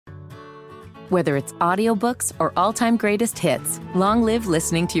Whether it's audiobooks or all-time greatest hits, long live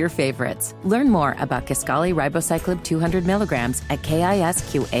listening to your favorites. Learn more about Kisqali Ribociclib 200 milligrams at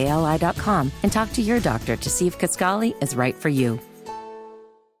KISQALI.com and talk to your doctor to see if Kisqali is right for you.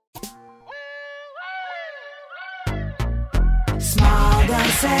 Small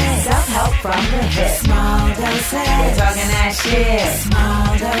doses, self-help from the hip. Small doses, we're talking that shit.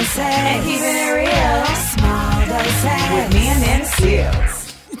 Small doses, and keeping it real. Small doses, with me and Nana Seals.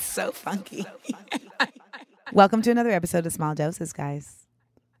 It's so funky. Welcome to another episode of Small Doses, guys.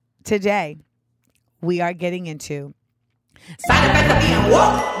 Today, we are getting into side effects of being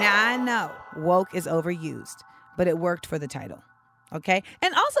woke. Now, I know woke is overused, but it worked for the title. Okay.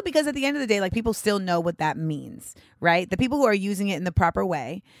 And also because at the end of the day, like, people still know what that means, right? The people who are using it in the proper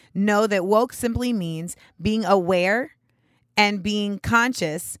way know that woke simply means being aware and being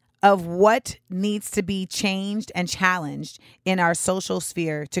conscious of what needs to be changed and challenged in our social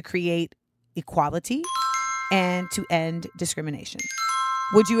sphere to create equality and to end discrimination.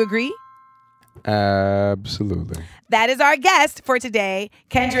 Would you agree? Absolutely. That is our guest for today,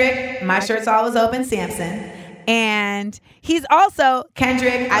 Kendrick, my shirt's always open, Sampson. And he's also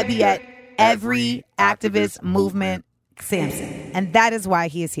Kendrick, I be at every activist movement, Sampson. And that is why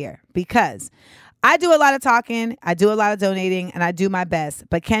he is here. Because I do a lot of talking, I do a lot of donating, and I do my best.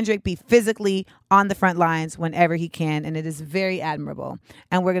 But Kendrick be physically on the front lines whenever he can. And it is very admirable.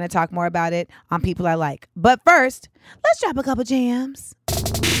 And we're going to talk more about it on People I Like. But first, let's drop a couple jams.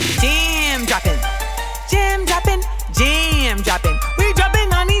 Jam dropping. Jam dropping. Jam dropping. We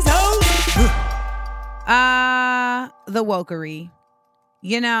dropping on these hoes. The wokery.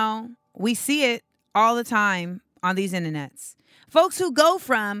 You know, we see it all the time on these internets. Folks who go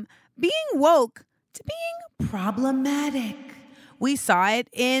from being woke to being problematic. We saw it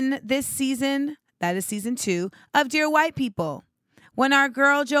in this season, that is season 2, of Dear White People, when our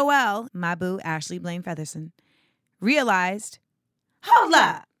girl Joelle, my boo Ashley Blaine Featherson, realized, hold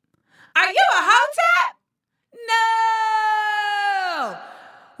up, are you a hotep? No!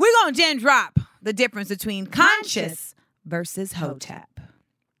 We're going to drop the difference between conscious versus hotep.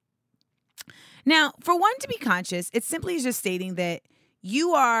 Now, for one to be conscious, it simply is just stating that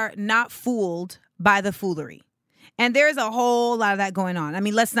you are not fooled by the foolery. And there's a whole lot of that going on. I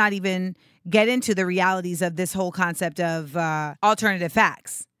mean, let's not even get into the realities of this whole concept of alternative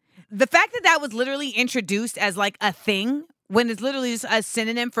facts. The fact that that was literally introduced as like a thing when it's literally just a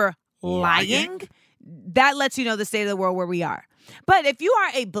synonym for lying, that lets you know the state of the world where we are. But if you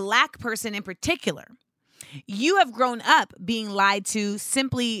are a black person in particular, you have grown up being lied to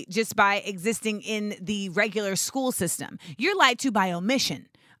simply just by existing in the regular school system. You're lied to by omission.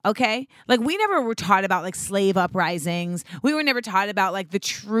 Okay? Like, we never were taught about like slave uprisings. We were never taught about like the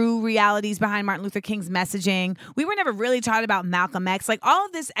true realities behind Martin Luther King's messaging. We were never really taught about Malcolm X. Like, all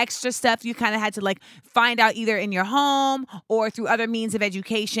of this extra stuff you kind of had to like find out either in your home or through other means of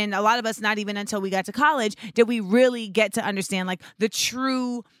education. A lot of us, not even until we got to college, did we really get to understand like the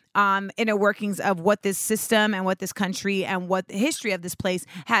true inner workings of what this system and what this country and what the history of this place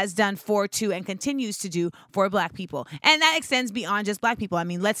has done for, to, and continues to do for black people. And that extends beyond just black people. I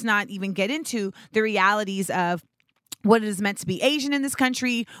mean, let's not even get into the realities of what it is meant to be Asian in this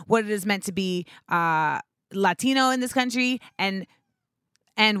country, what it is meant to be Latino in this country, and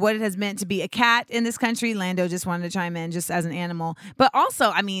what it has meant to be a cat in this country. Lando just wanted to chime in just as an animal. But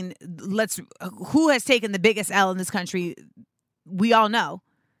also, I mean, who has taken the biggest L in this country? We all know.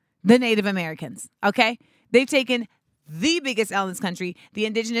 The Native Americans, okay? They've taken the biggest L in this country. The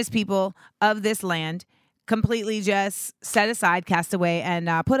indigenous people of this land completely just set aside, cast away, and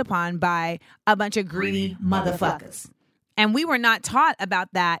put upon by a bunch of greedy motherfuckers. And we were not taught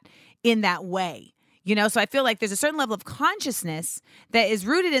about that in that way. You know, so I feel like there's a certain level of consciousness that is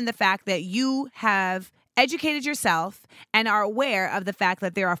rooted in the fact that you have educated yourself and are aware of the fact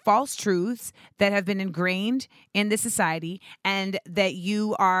that there are false truths that have been ingrained in this society, and that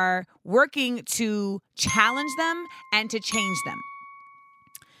you are working to challenge them and to change them.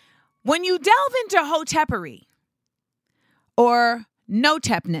 When you delve into hotepery, or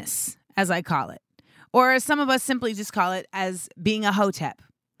no-tepness, as I call it, or as some of us simply just call it as being a hotep.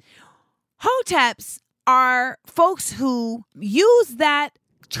 Hoteps are folks who use that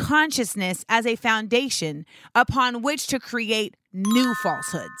consciousness as a foundation upon which to create new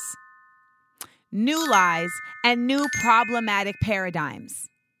falsehoods, new lies, and new problematic paradigms.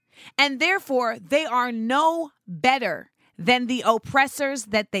 And therefore, they are no better than the oppressors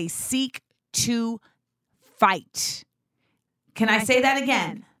that they seek to fight. Can I say that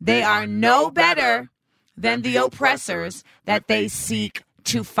again? They are no better than the oppressors that they seek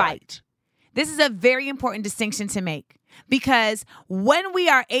to fight. This is a very important distinction to make, Because when we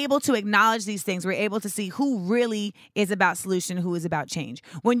are able to acknowledge these things, we're able to see who really is about solution, who is about change.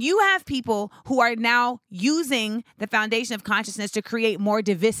 When you have people who are now using the foundation of consciousness to create more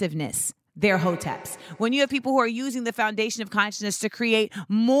divisiveness, they're hoteps. When you have people who are using the foundation of consciousness to create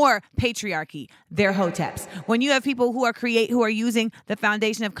more patriarchy, they're hoteps. When you have people who are using the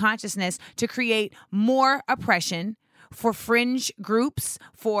foundation of consciousness to create more oppression for fringe groups,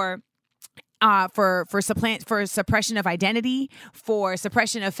 for suppression of identity, for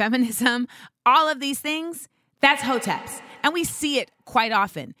suppression of feminism, all of these things, that's hoteps. And we see it quite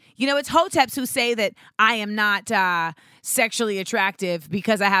often. You know, it's hoteps who say that I am not sexually attractive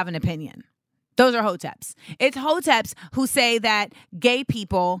because I have an opinion. Those are hoteps. It's hoteps who say that gay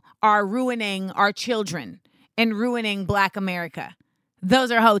people are ruining our children and ruining Black America.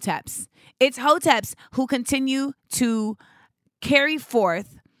 Those are hoteps. It's hoteps who continue to carry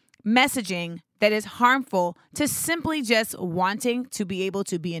forth messaging that is harmful to simply just wanting to be able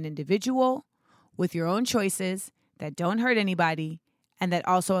to be an individual with your own choices that don't hurt anybody and that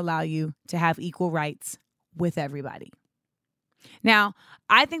also allow you to have equal rights with everybody. Now,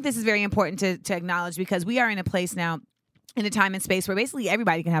 I think this is very important to acknowledge because we are in a place now, in a time and space where basically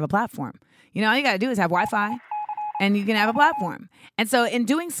everybody can have a platform. You know, all you got to do is have Wi-Fi and you can have a platform. And so in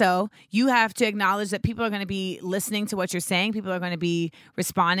doing so, you have to acknowledge that people are going to be listening to what you're saying. People are going to be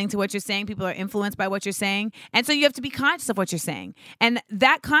responding to what you're saying. People are influenced by what you're saying. And so you have to be conscious of what you're saying. And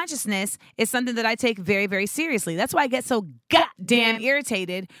that consciousness is something that I take very, very seriously. That's why I get so goddamn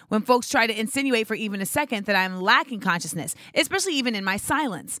irritated when folks try to insinuate for even a second that I'm lacking consciousness, especially even in my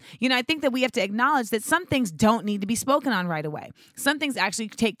silence. You know, I think that we have to acknowledge that some things don't need to be spoken on right away. Some things actually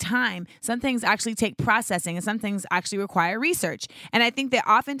take time. Some things actually take processing, and some things actually require research. And I think that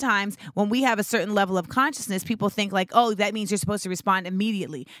oftentimes when we have a certain level of consciousness, people think like, oh, that means you're supposed to respond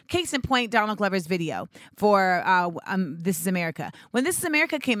immediately. Case in point, Donald Glover's video for This Is America. When This Is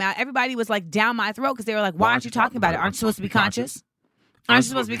America came out, everybody was like down my throat because they were like, why aren't you talking about it? Aren't you supposed to be conscious? Aren't you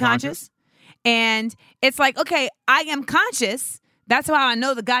supposed to be conscious? And it's like, okay, I am conscious. That's how I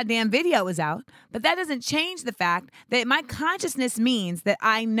know the goddamn video is out. But that doesn't change the fact that my consciousness means that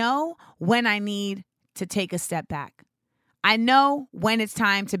I know when I need to take a step back. I know when it's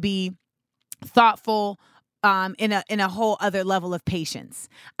time to be thoughtful in a whole other level of patience.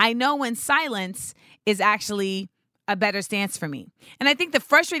 I know when silence is actually a better stance for me. And I think the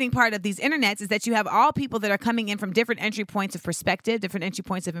frustrating part of these internets is that you have all people that are coming in from different entry points of perspective, different entry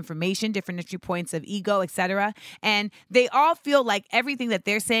points of information, different entry points of ego, etc. And they all feel like everything that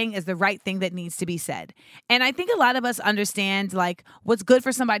they're saying is the right thing that needs to be said. And I think a lot of us understand like what's good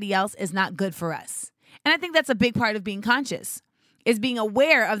for somebody else is not good for us. And I think that's a big part of being conscious, is being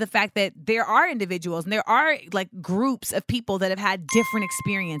aware of the fact that there are individuals and there are like groups of people that have had different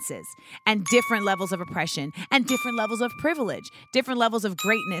experiences and different levels of oppression and different levels of privilege, different levels of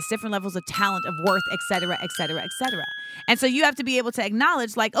greatness, different levels of talent, of worth, et cetera, et cetera, et cetera. And so you have to be able to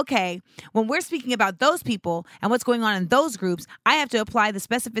acknowledge like, okay, when we're speaking about those people and what's going on in those groups, I have to apply the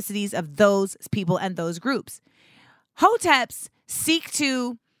specificities of those people and those groups. Hoteps seek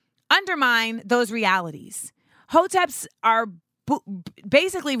to undermine those realities. Hoteps are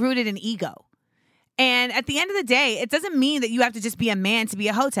basically rooted in ego. And at the end of the day, it doesn't mean that you have to just be a man to be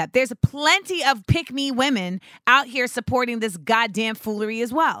a hotep. There's plenty of pick-me women out here supporting this goddamn foolery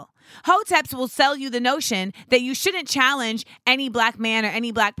as well. Hoteps will sell you the notion that you shouldn't challenge any black man or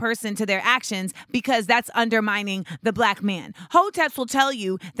any black person to their actions because that's undermining the black man. Hoteps will tell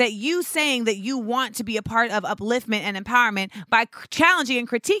you that you saying that you want to be a part of upliftment and empowerment by challenging and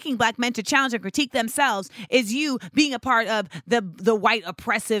critiquing black men to challenge and critique themselves is you being a part of the white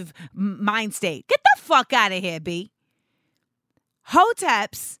oppressive mind state. Get the fuck out of here, B.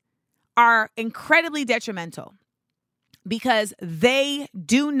 Hoteps are incredibly detrimental because they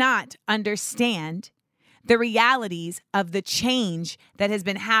do not understand the realities of the change that has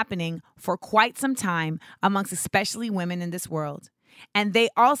been happening for quite some time amongst especially women in this world. And they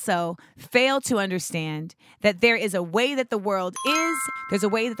also fail to understand that there is a way that the world is, there's a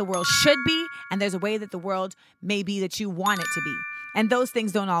way that the world should be, and there's a way that the world may be that you want it to be. And those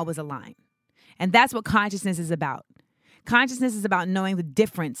things don't always align. And that's what consciousness is about. Consciousness is about knowing the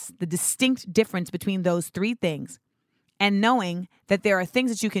difference, the distinct difference between those three things. And knowing that there are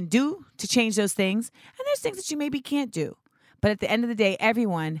things that you can do to change those things, and there's things that you maybe can't do. But at the end of the day,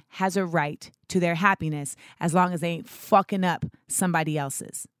 everyone has a right to their happiness as long as they ain't fucking up somebody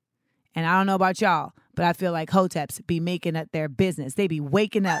else's. And I don't know about y'all, but I feel like hoteps be making up their business. They be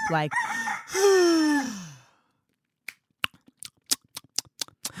waking up like, who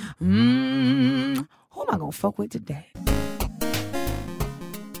am I gonna fuck with today?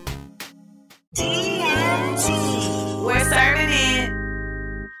 TNT.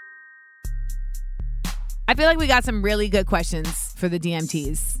 I feel like we got some really good questions for the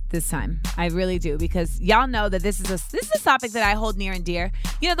DMTs this time. I really do, because y'all know that this is a topic that I hold near and dear.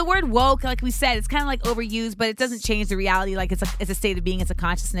 You know, the word woke, like we said, it's kind of like overused, but it doesn't change the reality. Like it's a state of being, it's a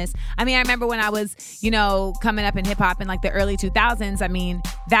consciousness. I mean, I remember when I was, you know, coming up in hip hop in like the early 2000s. I mean,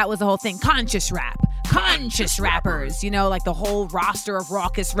 that was the whole thing. Conscious rappers, you know, like the whole roster of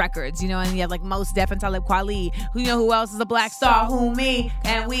Raucous Records, you know, and you have like Mos Def and Talib Kweli. Who, you know, who else is a black star? Who, me,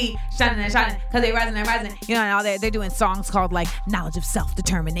 and we, shining and shining, because they rising and rising, you know, and all they're doing songs called like Knowledge of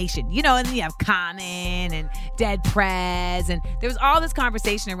Self-Determination, you know, and then you have Common and Dead Prez, and there was all this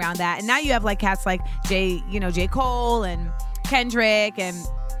conversation around that, and now you have like cats like J Cole and Kendrick, and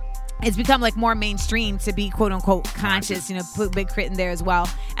it's become like more mainstream to be quote unquote conscious, you know, put Big Crit in there as well.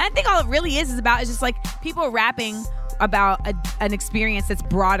 And I think all it really is about is just like people rapping about an experience that's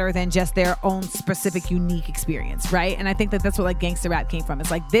broader than just their own specific unique experience, right? And I think that that's what like gangster rap came from.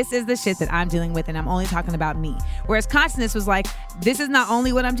 It's like, this is the shit that I'm dealing with and I'm only talking about me. Whereas consciousness was like, this is not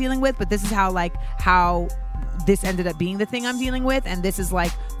only what I'm dealing with, but this is how this ended up being the thing I'm dealing with, and this is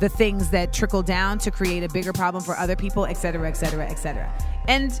like the things that trickle down to create a bigger problem for other people, et cetera, et cetera, et cetera.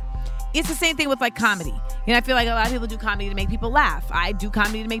 And it's the same thing with like comedy. You know, I feel like a lot of people do comedy to make people laugh. I do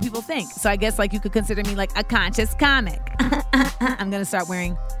comedy to make people think. So I guess like you could consider me like a conscious comic. I'm going to start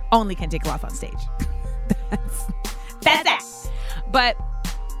wearing only Kendrick cloth on stage. That's that. But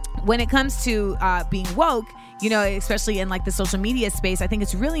when it comes to being woke, you know, especially in like the social media space, I think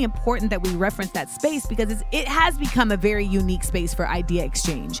it's really important that we reference that space because it has become a very unique space for idea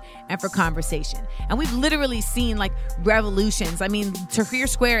exchange and for conversation. And we've literally seen like revolutions. I mean, Tahrir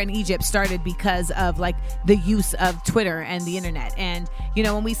Square in Egypt started because of like the use of Twitter and the internet. And, you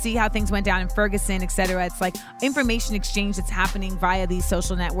know, when we see how things went down in Ferguson, et cetera, it's like information exchange that's happening via these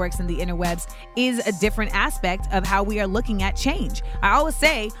social networks and the interwebs is a different aspect of how we are looking at change. I always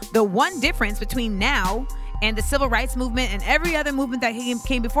say the one difference between now and the civil rights movement and every other movement that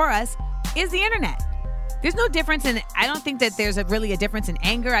came before us is the internet. There's no difference in, I don't think that there's really a difference in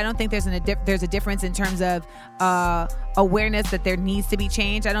anger. I don't think there's a difference in terms of awareness that there needs to be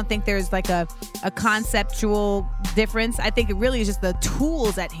change. I don't think there's like a conceptual difference. I think it really is just the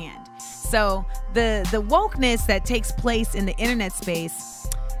tools at hand. So the wokeness that takes place in the internet space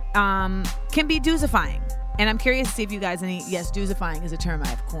can be doozifying. And I'm curious to see if you guys yes, doozifying is a term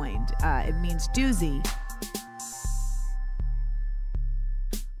I've coined. It means doozy.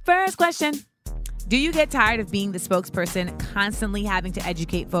 First question. Do you get tired of being the spokesperson, constantly having to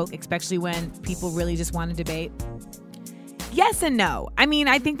educate folk, especially when people really just want to debate? Yes and no. I mean,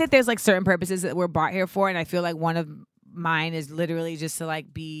 I think that there's like certain purposes that we're brought here for, and I feel like one of mine is literally just to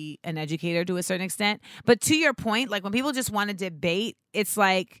like be an educator to a certain extent. But to your point, like when people just want to debate, it's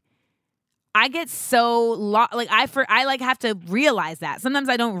like I get so I like have to realize that. Sometimes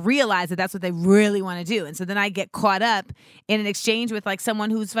I don't realize that that's what they really want to do. And so then I get caught up in an exchange with like someone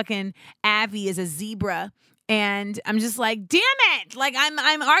who's fucking Avi is a zebra. And I'm just like, damn it. Like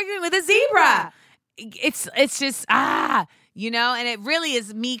I'm arguing with a zebra. It's just, you know, and it really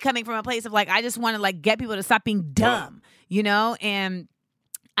is me coming from a place of like, I just want to like get people to stop being dumb, you know? And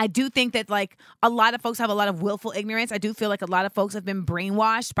I do think that like a lot of folks have a lot of willful ignorance. I do feel like a lot of folks have been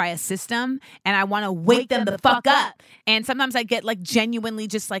brainwashed by a system, and I want to wake them the fuck up. And sometimes I get like genuinely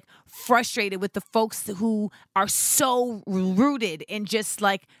just like frustrated with the folks who are so rooted in just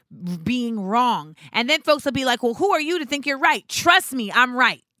like being wrong. And then folks will be like, well, who are you to think you're right? Trust me, I'm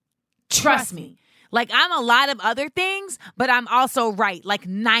right. Trust me. Like, I'm a lot of other things, but I'm also right like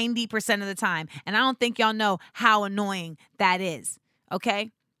 90% of the time. And I don't think y'all know how annoying that is, okay?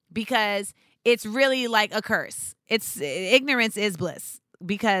 Because it's really like a curse. Ignorance is bliss.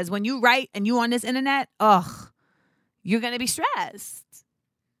 Because when you write and you on this internet, you're going to be stressed.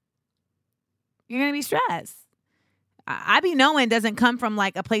 You're going to be stressed. I be knowing doesn't come from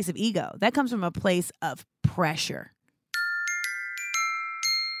like a place of ego. That comes from a place of pressure.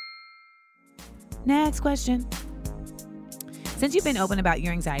 Next question. Since you've been open about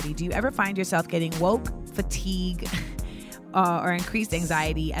your anxiety, do you ever find yourself getting woke, fatigue, or increased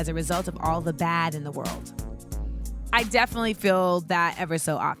anxiety as a result of all the bad in the world? I definitely feel that ever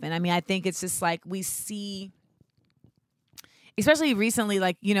so often. I mean, I think it's just like we see, especially recently,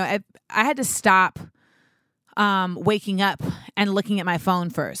 like, you know, I had to stop waking up and looking at my phone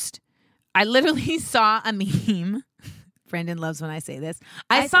first. I literally saw a meme. Brendan loves when I say this.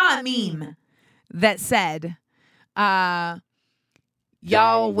 I saw a meme that said,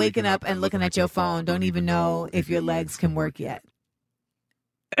 y'all waking up and looking at your phone don't even know if your legs can work yet.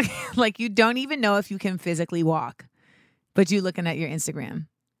 Like, you don't even know if you can physically walk, but you looking at your Instagram.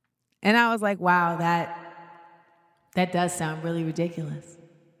 And I was like, wow, that does sound really ridiculous.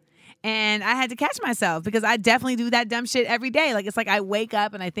 And I had to catch myself because I definitely do that dumb shit every day. Like, it's like I wake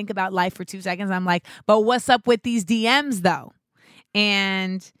up and I think about life for 2 seconds. I'm like, but what's up with these DMs though?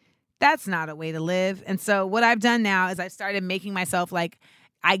 And that's not a way to live. And so what I've done now is I've started making myself like,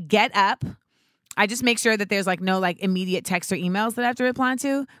 I get up. I just make sure that there's like no like immediate text or emails that I have to respond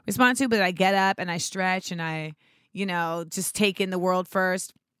to, but I get up and I stretch and I, just take in the world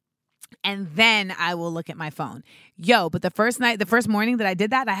first. And then I will look at my phone. But the first morning that I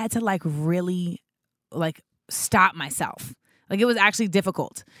did that, I had to like really like stop myself. Like, it was actually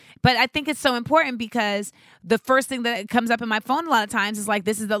difficult. But I think it's so important because the first thing that comes up in my phone a lot of times is like,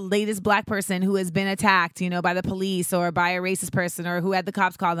 this is the latest Black person who has been attacked, by the police or by a racist person or who had the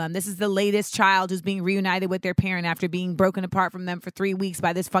cops call them. This is the latest child who's being reunited with their parent after being broken apart from them for 3 weeks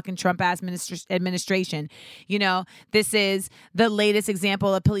by this fucking Trump-ass administration. This is the latest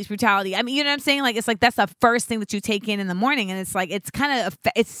example of police brutality. I mean, you know what I'm saying? Like, it's like that's the first thing that you take in the morning. And it's like, it's kind of,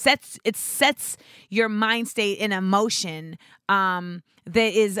 it sets your mind state in a motion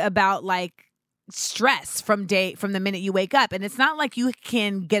that is about like stress from the minute you wake up. And it's not like you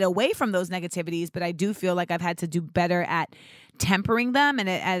can get away from those negativities, but I do feel like I've had to do better at tempering them and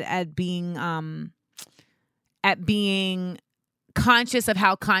at being conscious of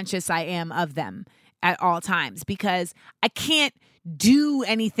how conscious I am of them at all times, because I can't do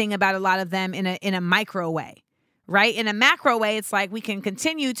anything about a lot of them in a micro way. Right? In a macro way, it's like we can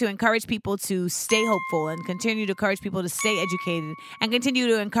continue to encourage people to stay hopeful and continue to encourage people to stay educated and continue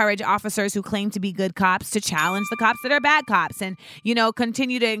to encourage officers who claim to be good cops to challenge the cops that are bad cops and,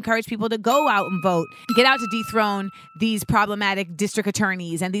 continue to encourage people to go out and vote, get out to dethrone these problematic district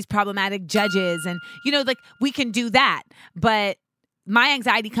attorneys and these problematic judges. And, like we can do that. But my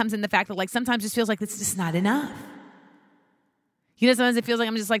anxiety comes in the fact that like sometimes it just feels like it's just not enough. Sometimes it feels like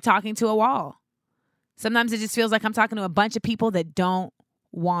I'm just like talking to a wall. Sometimes it just feels like I'm talking to a bunch of people that don't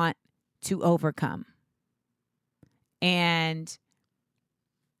want to overcome. And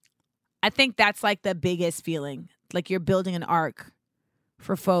I think that's like the biggest feeling. Like you're building an ark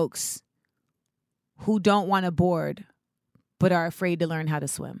for folks who don't want to board, but are afraid to learn how to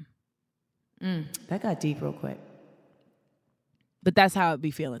swim. That got deep real quick. But that's how it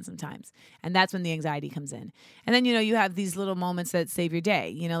be feeling sometimes. And that's when the anxiety comes in. And then, you have these little moments that save your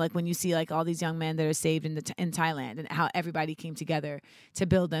day. Like when you see like all these young men that are saved in Thailand and how everybody came together to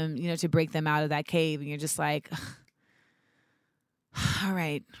build them, to break them out of that cave. And you're just like, all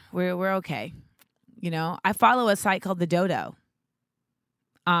right, we're okay. I follow a site called The Dodo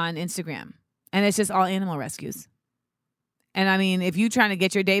on Instagram. And it's just all animal rescues. And I mean, if you're trying to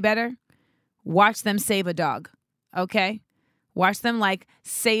get your day better, watch them save a dog. Okay? Watch them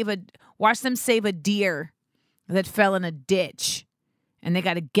save a deer that fell in a ditch, and they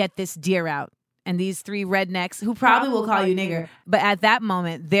got to get this deer out. And these 3 rednecks, who probably will call you nigger, but at that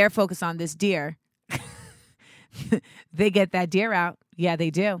moment they're focused on this deer. They get that deer out. Yeah, they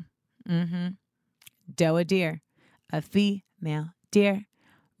do. Doe a deer, a female deer,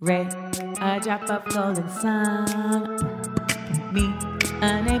 red, a drop of golden sun. Me,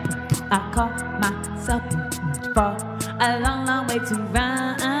 a name, I call myself for a long, long way to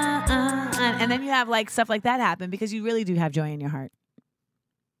run. And then you have like stuff like that happen because you really do have joy in your heart.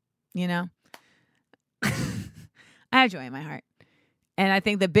 I have joy in my heart. And I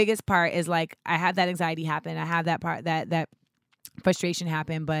think the biggest part is like, I have that anxiety happen. I have that part, that frustration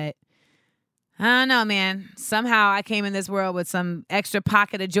happen. But I don't know, man. Somehow I came in this world with some extra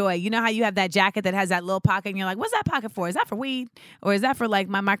pocket of joy. You know how you have that jacket that has that little pocket and you're like, what's that pocket for? Is that for weed? Or is that for like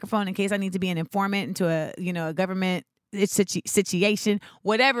my microphone in case I need to be an informant into a government situation?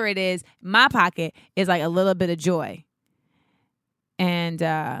 Whatever it is, my pocket is like a little bit of joy. And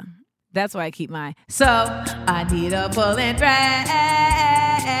that's why I keep mine. So I need a pulling thread.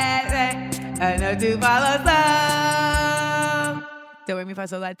 I know to follow some. Do re mi fa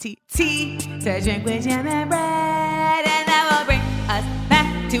sol la ti to drink with jam and bread, and that will bring us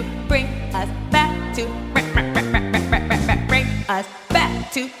back to bring us back to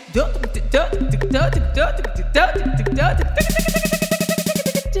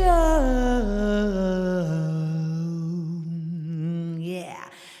yeah.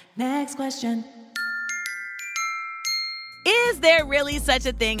 Next question. Is there really such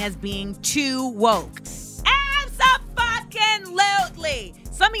a thing as being too woke? Abso-fucking-lutely.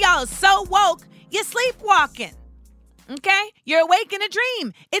 Some of y'all are so woke, you're sleepwalking. Okay? You're awake in a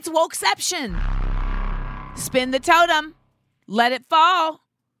dream. It's wokeception. Spin the totem. Let it fall.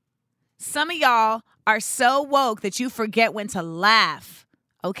 Some of y'all are so woke that you forget when to laugh.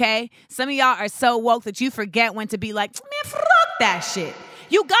 Okay? Some of y'all are so woke that you forget when to be like, man, fuck that shit.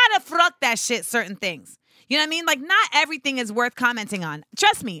 You gotta fuck that shit, certain things. You know what I mean? Like, not everything is worth commenting on.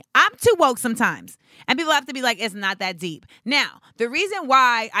 Trust me, I'm too woke sometimes. And people have to be like, it's not that deep. Now, the reason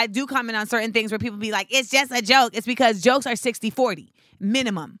why I do comment on certain things where people be like, it's just a joke, is because jokes are 60-40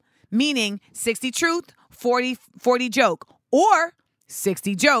 minimum. Meaning 60 truth, 40 joke. Or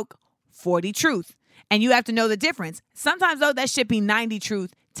 60 joke, 40 truth. And you have to know the difference. Sometimes, though, that should be 90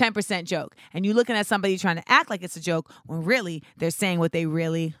 truth, 10% joke. And you're looking at somebody trying to act like it's a joke when really they're saying what they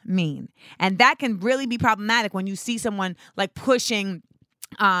really mean. And that can really be problematic when you see someone like pushing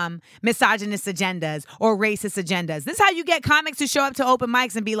misogynist agendas or racist agendas. This is how you get comics to show up to open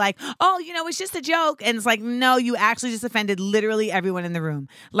mics and be like, oh, it's just a joke. And it's like, no, you actually just offended literally everyone in the room.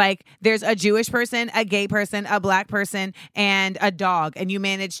 Like, there's a Jewish person, a gay person, a black person, and a dog. And you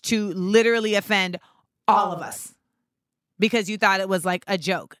managed to literally offend all of us because you thought it was like a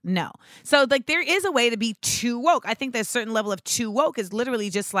joke. No. So like there is a way to be too woke. I think there's a certain level of too woke is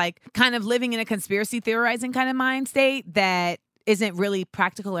literally just like kind of living in a conspiracy theorizing kind of mind state that isn't really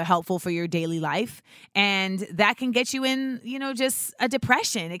practical or helpful for your daily life. And that can get you in, just a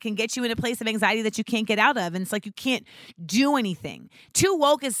depression. It can get you in a place of anxiety that you can't get out of. And it's like you can't do anything. Too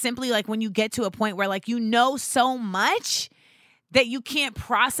woke is simply like when you get to a point where like so much that you can't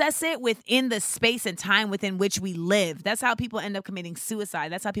process it within the space and time within which we live. That's how people end up committing suicide.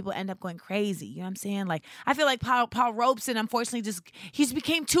 That's how people end up going crazy. You know what I'm saying? Like, I feel like Paul Robeson, unfortunately, he just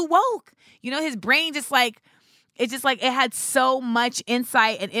became too woke. His brain it had so much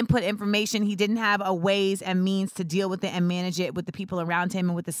insight and input information. He didn't have a ways and means to deal with it and manage it with the people around him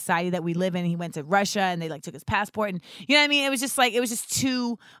and with the society that we live in. He went to Russia and they took his passport and you know what I mean? It was just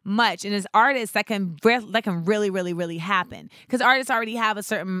too much. And as artists, that can really, really, really happen because artists already have a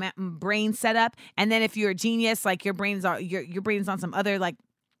certain brain setup. And then if you're a genius, like your brain's on some other like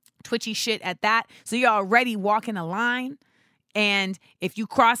twitchy shit at that. So you're already walking a line. And if you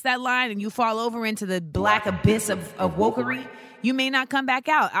cross that line and you fall over into the black abyss of wokery, you may not come back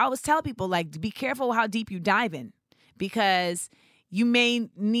out. I always tell people, like, be careful how deep you dive in because you may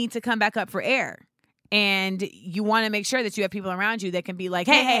need to come back up for air. And you want to make sure that you have people around you that can be like,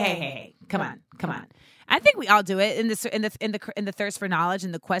 hey, come on. I think we all do it in the thirst for knowledge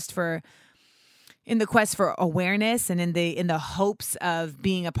and the quest for awareness and in the hopes of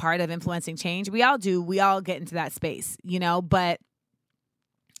being a part of influencing change. We all do. We all get into that space, but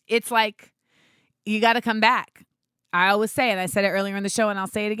it's like, you got to come back. I always say, and I said it earlier in the show and I'll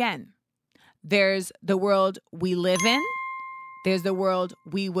say it again. There's the world we live in. There's the world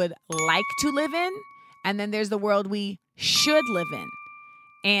we would like to live in. And then there's the world we should live in.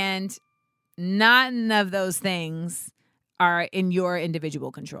 And none of those things are in your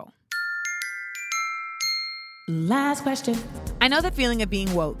individual control. Last question. I know the feeling of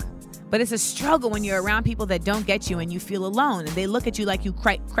being woke, but it's a struggle when you're around people that don't get you and you feel alone and they look at you like you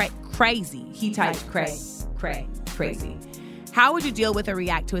crazy. He typed crazy. How would you deal with or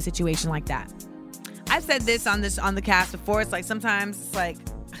react to a situation like that? I've said this on the cast before. It's like sometimes it's like,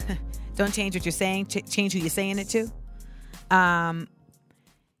 don't change what you're saying, change who you're saying it to.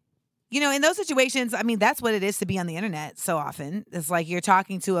 In those situations, I mean, that's what it is to be on the internet so often. It's like you're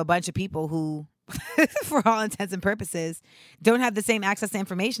talking to a bunch of people who for all intents and purposes, don't have the same access to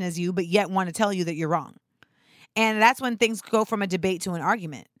information as you, but yet want to tell you that you're wrong. And that's when things go from a debate to an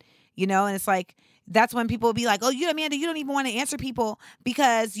argument, and it's like, that's when people will be like, oh, Amanda, you don't even want to answer people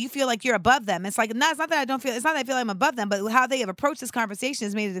because you feel like you're above them. It's like, no, it's not that I feel I'm above them, but how they have approached this conversation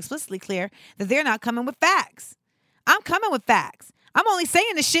has made it explicitly clear that they're not coming with facts. I'm coming with facts. I'm only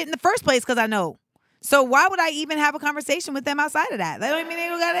saying this shit in the first place because I know. So why would I even have a conversation with them outside of that? That don't mean they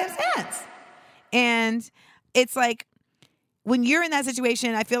don't got to have sense. And it's like, when you're in that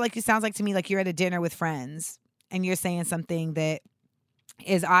situation, I feel like it sounds like to me like you're at a dinner with friends and you're saying something that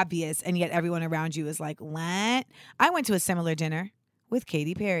is obvious and yet everyone around you is like, what? I went to a similar dinner with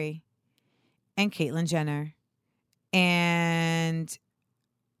Katy Perry and Caitlyn Jenner. And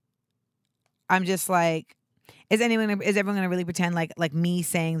I'm just like, is everyone going to really pretend like me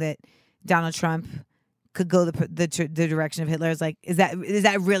saying that Donald Trump could go the direction of Hitler? Is like, is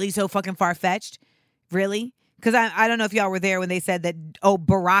that really so fucking far-fetched? Really? Because I don't know if y'all were there when they said that,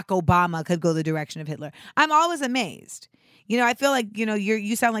 Barack Obama could go the direction of Hitler. I'm always amazed. I feel like,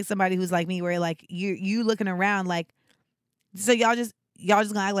 you sound like somebody who's like me, where like you looking around like, so y'all just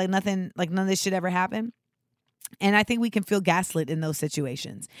gonna act like nothing, like none of this shit ever happened. And I think we can feel gaslit in those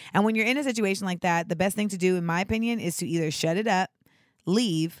situations. And when you're in a situation like that, the best thing to do, in my opinion, is to either shut it up,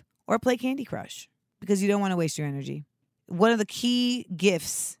 leave, or play Candy Crush, because you don't want to waste your energy. One of the key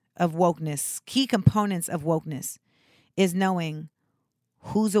gifts of wokeness, key components of wokeness, is knowing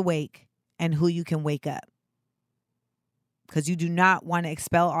who's awake and who you can wake up. Because you do not want to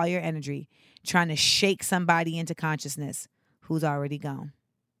expel all your energy trying to shake somebody into consciousness who's already gone.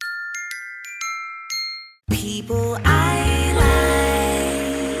 People I like.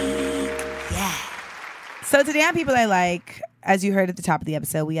 Yeah. So today on People I Like, as you heard at the top of the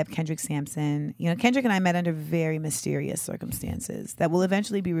episode, we have Kendrick Sampson. You know, Kendrick and I met under very mysterious circumstances that will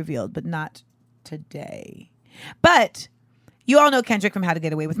eventually be revealed, but not today. But you all know Kendrick from How to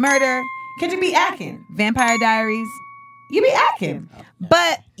Get Away with Murder. Kendrick be acting. Vampire Diaries. You be acting.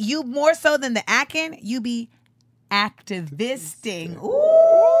 But you more so than the acting, you be activisting. Ooh.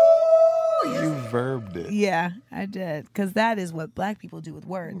 You verbed it. Yeah, I did. Because that is what black people do with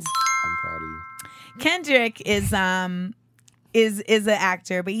words. I'm proud of you. Kendrick is an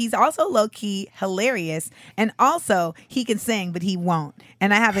actor, but he's also low-key hilarious, and also he can sing, but he won't.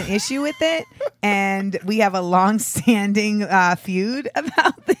 And I have an issue with it, and we have a long-standing feud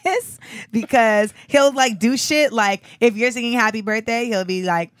about this because he'll like do shit like if you're singing "Happy Birthday," you'll be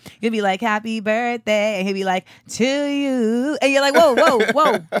like "Happy Birthday," and he'll be like "To you," and you're like,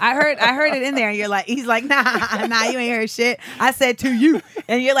 whoa, I heard it in there, and you're like, he's like, nah, you ain't heard shit. I said "To you,"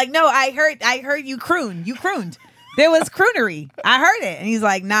 and you're like, no, I heard you croon, you crooned. There was croonery. I heard it. And he's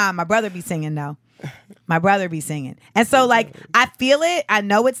like, nah, my brother be singing though. My brother be singing. And so like, I feel it. I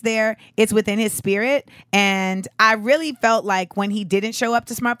know it's there. It's within his spirit. And I really felt like when he didn't show up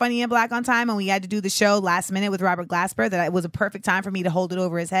to Smart, Funny, and Black on time and we had to do the show last minute with Robert Glasper, that it was a perfect time for me to hold it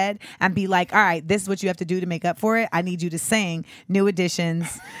over his head and be like, all right, this is what you have to do to make up for it. I need you to sing New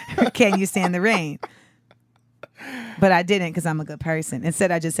Edition's Can You Stand the Rain? But I didn't because I'm a good person.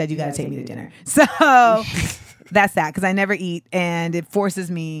 Instead, I just said, you got to take me to dinner. So... that's that, because I never eat, and it forces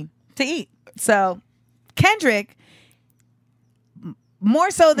me to eat. So Kendrick,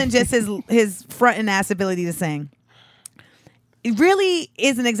 more so than just his front and ass ability to sing, it really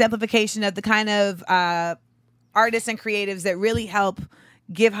is an exemplification of the kind of artists and creatives that really help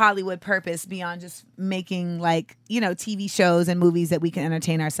give Hollywood purpose beyond just making like, you know, TV shows and movies that we can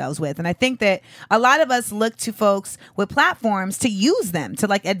entertain ourselves with. And I think that a lot of us look to folks with platforms to use them to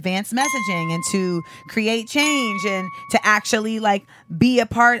like advance messaging and to create change and to actually like be a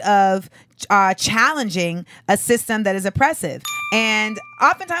part of challenging a system that is oppressive. And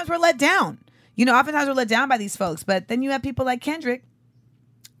oftentimes we're let down. You know, oftentimes we're let down by these folks. But then you have people like Kendrick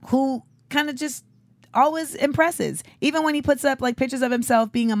who kind of just always impresses. Even when he puts up like pictures of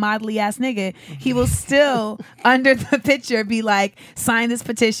himself being a modelly ass nigga, he will still under the picture be like, sign this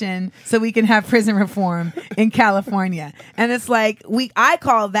petition so we can have prison reform in California. And it's like I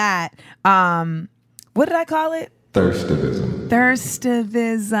call that what did I call it?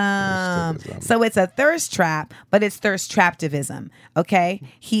 Thirstivism. So it's a thirst trap, but it's thirst traptivism. Okay?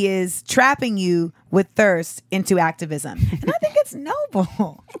 He is trapping you with thirst into activism. And I think it's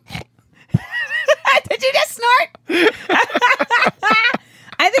noble. Did you just snort?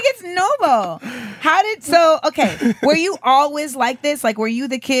 I think it's noble. Okay, were you always like this? Like, were you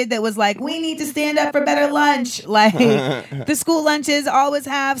the kid that was like, we need to stand up for better lunch? Like, the school lunches always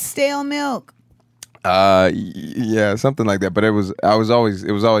have stale milk. Yeah, something like that. But it was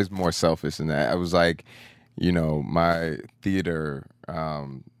always more selfish than that. I was like, you know, my theater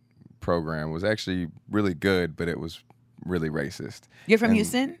program was actually really good, but it was really racist. You're from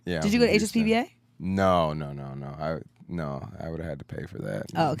Houston? Yeah. Did you go to HSPBA? No. I would have had to pay for that.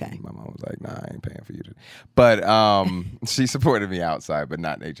 Oh, okay. My mom was like, nah, I ain't paying for you to. But she supported me outside, but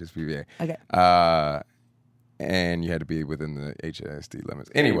not in HSPBA. Okay. And you had to be within the HSD limits.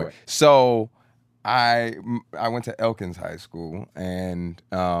 Anyway, so I went to Elkins High School and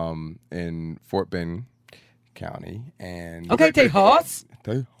in Fort Bend County. And okay, Tejas.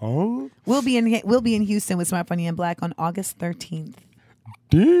 We'll be in Houston with Smart, Funny, and Black on August 13th.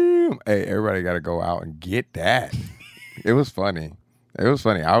 Damn. Hey, everybody got to go out and get that. It was funny. I watched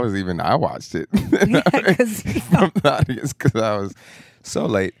it from the audience because I was so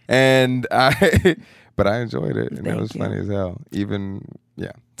late. But I enjoyed it, and it was funny as hell. Even,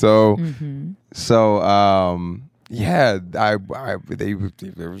 yeah. So, it was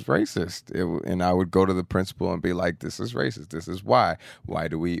racist. And I would go to the principal and be like, this is racist. This is why. Why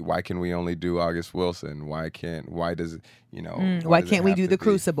can we only do August Wilson? Why can't we do the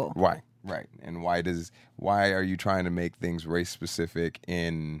Crucible? Why? Right. And why are you trying to make things race specific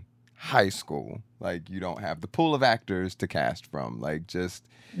in high school? Like, you don't have the pool of actors to cast from. Like,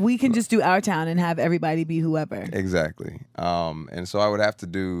 we can just do Our Town and have everybody be whoever. Exactly. And so I would have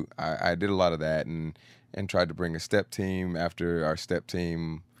to I did a lot of that and tried to bring a step team after our step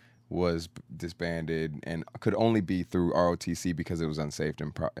team was disbanded and could only be through ROTC because it was unsafe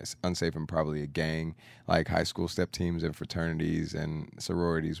and probably a gang. Like, high school step teams and fraternities and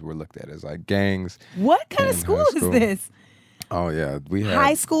sororities were looked at as like gangs. What kind of school is this? Oh yeah, we had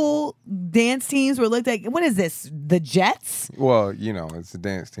high school dance teams were looked at. What is this? The Jets? Well, you know, it's a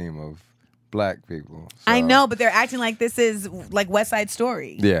dance team of black people. So. I know, but they're acting like this is like West Side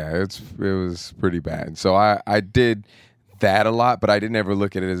Story. Yeah, it was pretty bad. So I did that a lot, but I didn't ever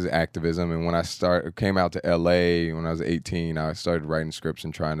look at it as activism. And when I came out to LA when I was 18, I started writing scripts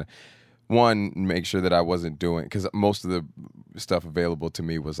and trying to make sure that I wasn't doing, because most of the stuff available to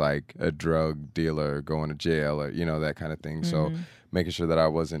me was like a drug dealer going to jail or, you know, that kind of thing. So making sure that I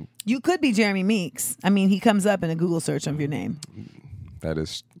wasn't. You could be Jeremy Meeks. I mean, he comes up in a Google search of your name. That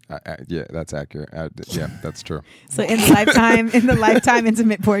is, yeah, that's accurate. Yeah, that's true. So in the lifetime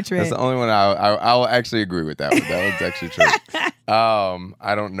intimate portrait. That's the only one I'll actually agree with that one. That one's actually true.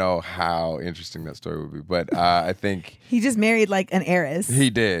 I don't know how interesting that story would be, but I think he just married like an heiress. He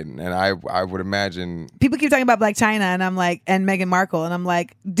did, and I would imagine people keep talking about Blac Chyna, and I'm like, and Meghan Markle, and I'm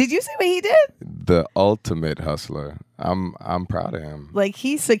like, did you see what he did? The ultimate hustler. I'm proud of him. Like,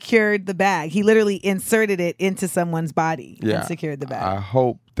 he secured the bag. He literally inserted it into someone's body and secured the bag. I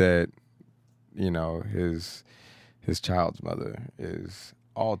hope that, you know, his child's mother is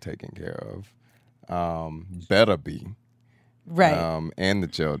all taken care of. Better be. Right. And the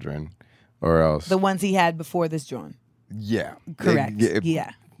children, or else. The ones he had before this joint. Yeah. Correct.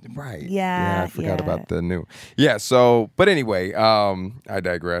 Yeah. Right. Yeah. I forgot about the new. Yeah. So, but anyway, I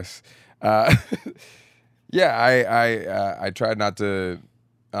digress. Yeah, I tried not to.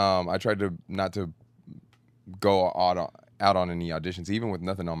 I tried to not to go out on any auditions, even with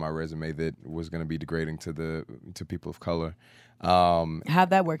nothing on my resume that was going to be degrading to people of color. How'd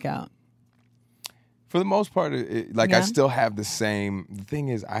that work out? For the most part, I still have the same. The thing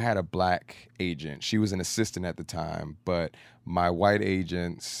is, I had a black agent. She was an assistant at the time, but my white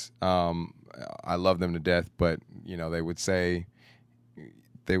agents, I love them to death. But you know, they would say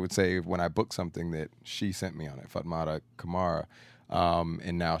when I booked something that she sent me on it, Fatmata Kamara,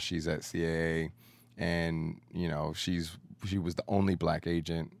 and now she's at CAA, and you know, she was the only black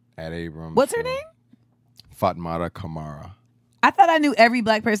agent at Abrams. What's her name? Fatmata Kamara. I thought I knew every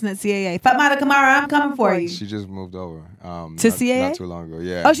black person at CAA. Fatmata Kamara, I'm coming for you. She just moved over to CAA not too long ago.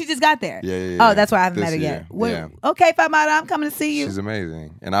 Yeah. Oh, she just got there. Yeah. Oh, that's why I haven't met her yet. Yeah. Okay, Fatmata, I'm coming to see you. She's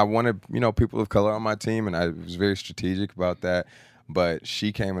amazing, and I wanted people of color on my team, and I was very strategic about that. But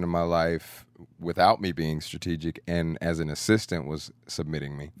she came into my life without me being strategic, and as an assistant was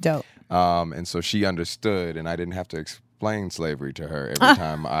submitting me. Dope. And so she understood, and I didn't have to explain slavery to her every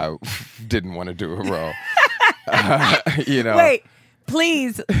time I didn't want to do a role. You know. Wait,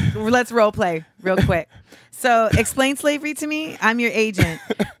 please, let's role play real quick. So explain slavery to me. I'm your agent.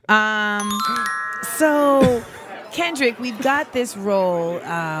 So Kendrick, we've got this role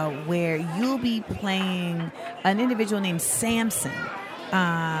where you'll be playing an individual named Sampson,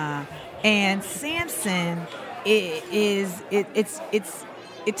 and Sampson it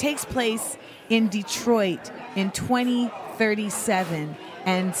takes place in Detroit in 2037,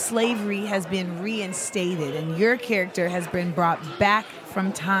 and slavery has been reinstated, and your character has been brought back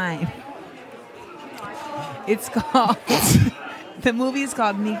from time. It's called the movie is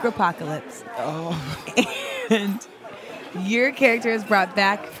called Negropocalypse. Oh. And your character is brought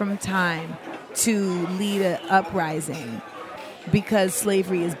back from time to lead an uprising because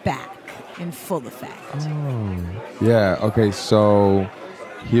slavery is back in full effect. Oh. Yeah, okay, so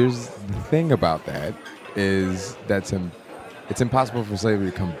here's the thing about that is it's impossible for slavery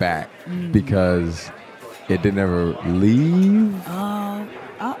to come back because it didn't ever leave.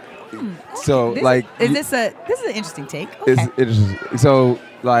 So this is an interesting take. Okay. So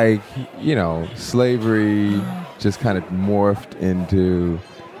slavery just kind of morphed into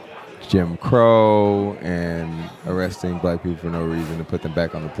Jim Crow and arresting black people for no reason to put them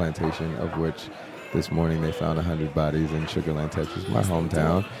back on the plantation, of which this morning they found 100 bodies in Sugar Land, Texas, my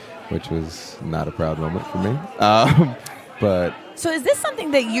hometown, which was not a proud moment for me. But so is this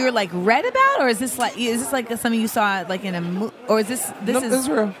something that you're like read about, or is this like something you saw like in a movie, or is this no, is it's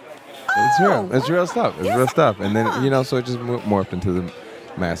real. It's real. It's real stuff. It's real stuff. And then so it just morphed into the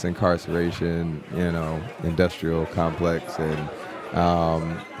mass incarceration, industrial complex, and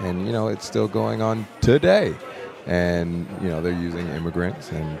it's still going on today. And they're using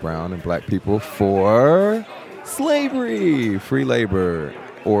immigrants and brown and black people for slavery, free labor,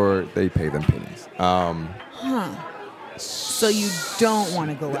 or they pay them pennies. So you don't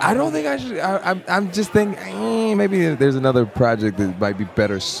want to go out? I don't think I should. I'm just thinking maybe there's another project that might be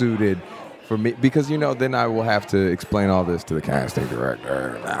better suited for me, because then I will have to explain all this to the casting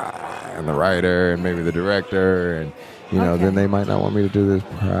director and the writer and maybe the director, and then they might not want me to do this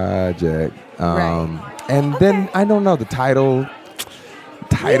project. Right. And then I don't know, the title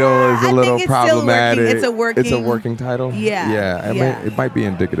title is a little problematic. It's a working title. Yeah. It might be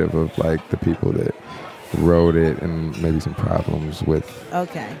indicative of like the people that wrote it and maybe some problems with.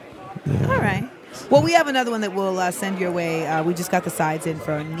 Okay. Yeah. All right. Well, we have another one that we'll send your way. We just got the sides in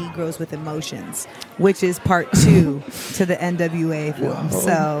for Negroes with Emotions, which is part 2 to the NWA film. Whoa.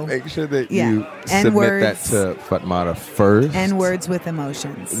 So make sure that you submit that to Fatmata first. N-words with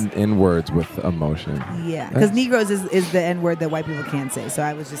emotions. N-words with emotion. Yeah, because Negroes is the N-word that white people can't say. So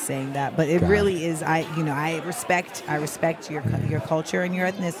I was just saying that, but it really is. I respect your culture and your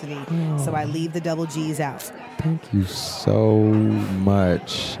ethnicity. So I leave the double G's out. Thank you so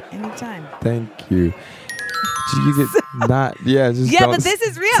much. Anytime. Thank you. You get not just don't but this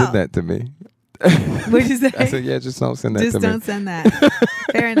is real. Send that to me. What'd you say? I said just don't send that to me. Just don't send that.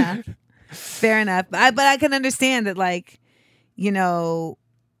 Fair enough. But I can understand that, like,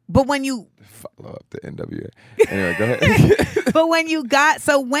 but when you follow up the NWA. Anyway, go ahead. But when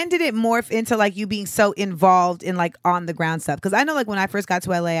did it morph into like you being so involved in like on the ground stuff? Because I know like when I first got to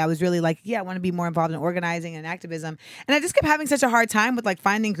LA, I was really like, I want to be more involved in organizing and activism. And I just kept having such a hard time with like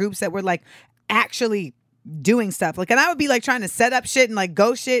finding groups that were like actually doing stuff. Like, and I would be like trying to set up shit and like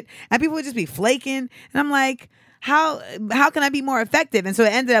go shit, and people would just be flaking. And I'm like, how can I be more effective? And so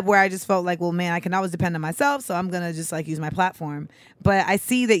it ended up where I just felt like, well, man, I can always depend on myself, so I'm gonna just like use my platform. But I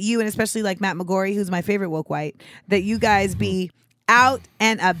see that you, and especially like Matt McGorry, who's my favorite woke white, that you guys be out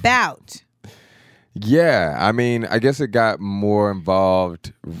and about. Yeah, I mean, I guess it got more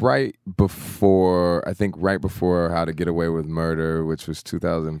involved right before How to Get Away with Murder, which was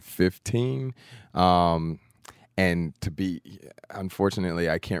 2015. And unfortunately,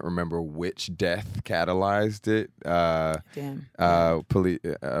 I can't remember which death catalyzed it.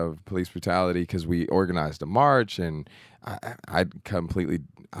 Police brutality, because we organized a march, and I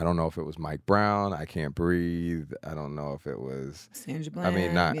don't know if it was Mike Brown, I Can't Breathe. I don't know if it was Sandra Bland.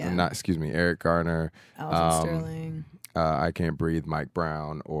 Eric Garner, Alton Sterling. I Can't Breathe, Mike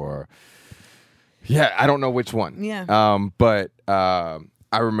Brown, or I don't know which one. Yeah. But I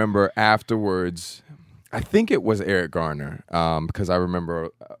remember afterwards, I think it was Eric Garner, because I remember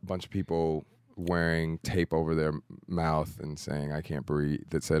a bunch of people wearing tape over their mouth and saying I can't breathe,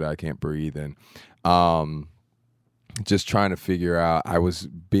 that said I can't breathe, and just trying to figure out, I was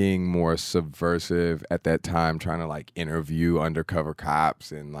being more subversive at that time, trying to like interview undercover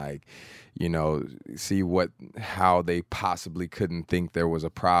cops and like, see how they possibly couldn't think there was a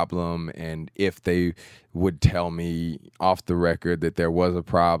problem, and if they would tell me off the record that there was a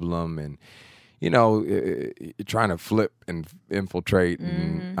problem, and trying to flip and infiltrate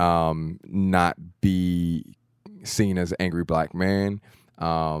and not be seen as an angry black man,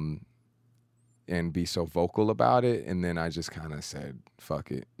 and be so vocal about it. And then I just kind of said,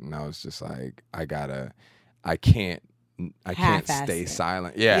 fuck it. And I was just like, I can't stay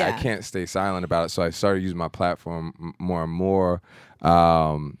silent. I can't stay silent about it. So I started using my platform more and more,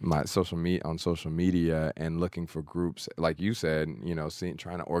 my social media, and looking for groups, like you said,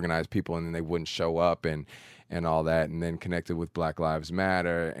 trying to organize people, and then they wouldn't show up and all that, and then connected with Black Lives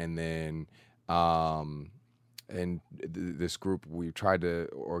Matter, and then this group we tried to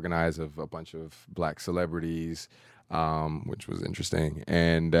organize of a bunch of black celebrities, which was interesting,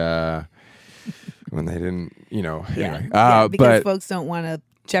 and when they didn't, anyway. Because folks don't want to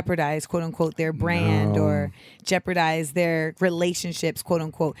jeopardize, quote unquote, their brand or jeopardize their relationships, quote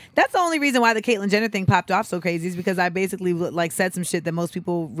unquote. That's the only reason why the Caitlyn Jenner thing popped off so crazy, is because I basically like said some shit that most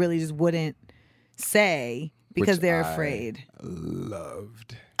people really just wouldn't say because they're afraid.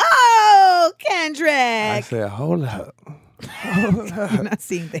 Loved. Oh, Kendrick! I said, hold up. I'm not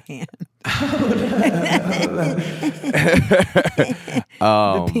seeing the hand.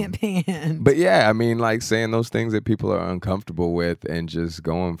 The pan. But yeah, I mean, like saying those things that people are uncomfortable with and just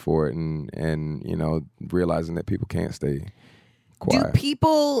going for it, and realizing that people can't stay quiet. Do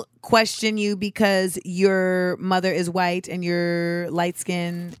people question you because your mother is white and you're light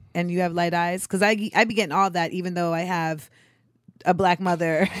skinned and you have light eyes? Because I be getting all that, even though I have a black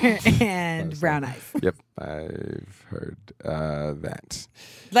mother and brown eyes. Yep, I've heard that.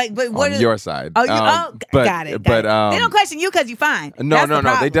 Like, but what on your side? Oh, got it. They don't question you because you fine. No.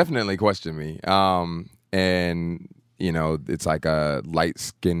 They definitely question me. And it's like a light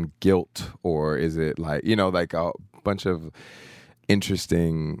skin guilt, or is it like like a bunch of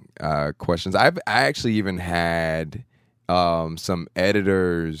interesting questions. I actually even had some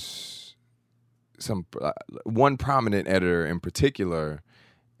editors. One prominent editor in particular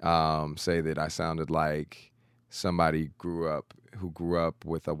say that I sounded like somebody who grew up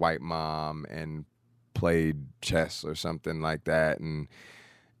with a white mom and played chess or something like that, and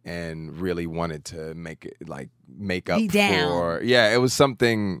and really wanted to make up Be down. for. Yeah, it was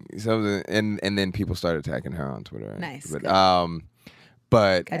something. And then people started attacking her on Twitter. Nice.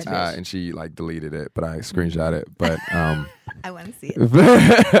 But Gotcha. and she deleted it, but I screenshot it. But I want to see it.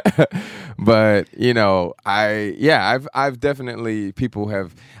 but I've definitely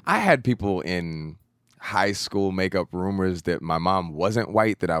I had people in high school make up rumors that my mom wasn't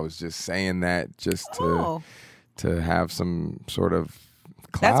white, that I was just saying that just to have some sort of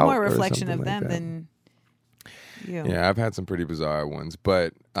clout. That's more a reflection of like them that. than you. Yeah, I've had some pretty bizarre ones,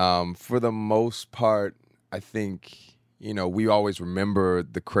 but for the most part, I think we always remember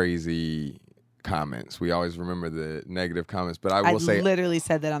the crazy comments. We always remember the negative comments, but I will say, literally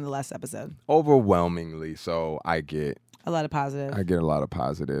said that on the last episode. Overwhelmingly, so I get a lot of positive. I get a lot of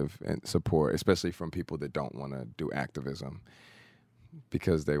positive and support, especially from people that don't want to do activism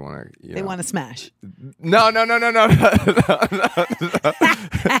because they want to. They want to smash. No.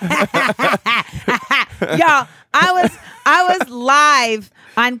 Y'all, I was live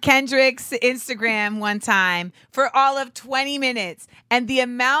on Kendrick's Instagram one time for all of 20 minutes, and the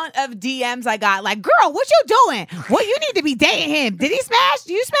amount of DMs I got, like, girl, what you doing? Well, you need to be dating him. Did he smash?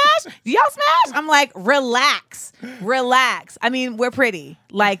 Do you smash? Do y'all smash? I'm like, relax. I mean, we're pretty.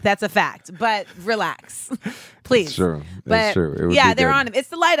 Like, that's a fact, but relax. Please. It's true. But it's true. yeah, they're on him. It's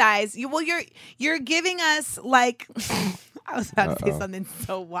the light eyes. You're giving us like I was about to say something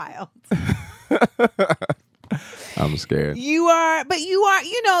so wild. I'm scared. You are,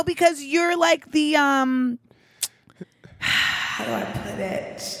 because you're like the how do I put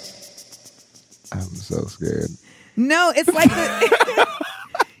it? I'm so scared. No, it's like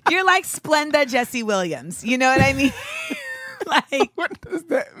you're like Splenda Jesse Williams. You know what I mean? Like, what does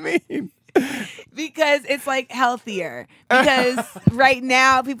that mean? Because it's like healthier. Because right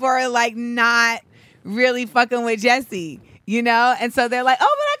now people are like not really fucking with Jesse, and so they're like,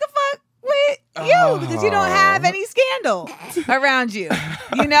 oh, but I can fuck with you because you don't have any scandal around you.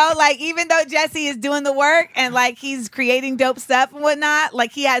 Like, even though Jesse is doing the work and like he's creating dope stuff and whatnot,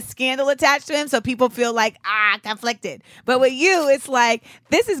 like he has scandal attached to him, so people feel like conflicted. But with you, it's like,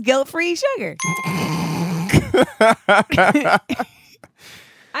 this is guilt-free sugar.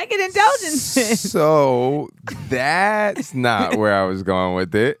 I get indulgences. So that's not where I was going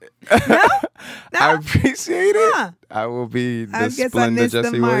with it. No? I appreciate it. Huh. I will be the I guess I Splenda missed the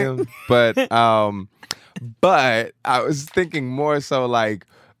Jesse mark. Williams. But I was thinking more so like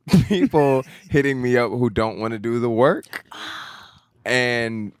people hitting me up who don't want to do the work.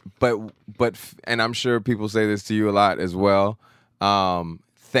 And I'm sure people say this to you a lot as well.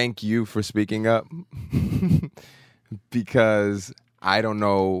 Thank you for speaking up. Because I don't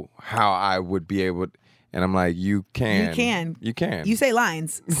know how I would be able to, and I'm like, you can. You say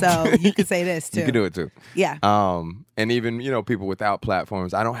lines, so you can say this too. You can do it too. Yeah. And even, people without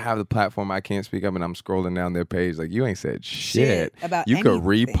platforms, I don't have the platform, I can't speak up, and I'm scrolling down their page like, you ain't said shit about you anything. could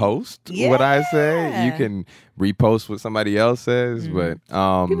repost what I say. You can repost what somebody else says, but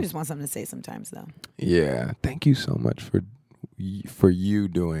people just want something to say sometimes, though. Yeah. Thank you so much for you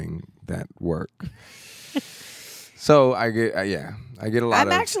doing that work. So I get a lot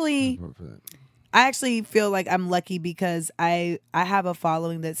of. I actually feel like I'm lucky because I have a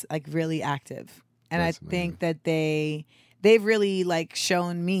following that's like really active, and I think that they've really like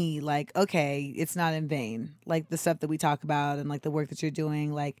shown me like, okay, it's not in vain. Like the stuff that we talk about and like the work that you're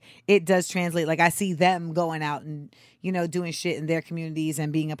doing, like it does translate. Like I see them going out and doing shit in their communities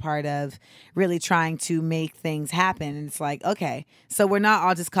and being a part of really trying to make things happen. And it's like, okay, so we're not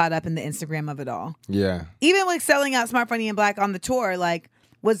all just caught up in the Instagram of it all. Yeah. Even like selling out Smart, Funny, and Black on the tour, like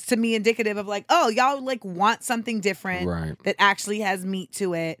was to me indicative of like, oh, y'all like want something different that actually has meat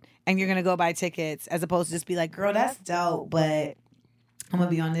to it, and you're gonna go buy tickets as opposed to just be like, girl, that's dope, but I'm gonna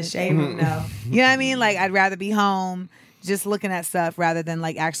be on this shade room now. You know what I mean? Like I'd rather be home just looking at stuff rather than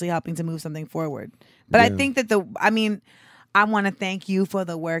like actually helping to move something forward. But I think that I want to thank you for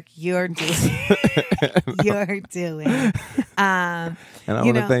the work you're doing. And I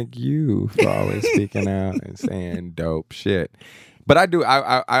want to thank you for always speaking out and saying dope shit. But I do.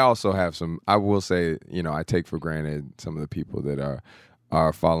 I also have some. I will say, I take for granted some of the people that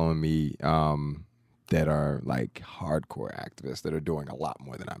are following me. That are like hardcore activists that are doing a lot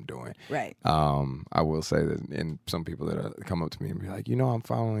more than I'm doing. Right. I will say that, and some people that come up to me and be like, I'm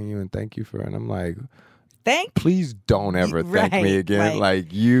following you and thank you for it. And I'm like, please don't ever thank me again. Right.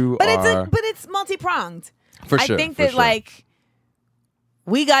 Like you but are. But it's multi-pronged. For sure. I think that like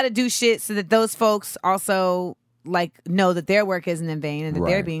we got to do shit so that those folks also like know that their work isn't in vain and that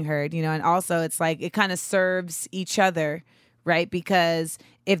they're being heard, and also it's like it kind of serves each other, right? Because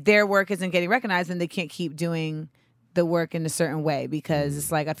if their work isn't getting recognized, then they can't keep doing the work in a certain way, because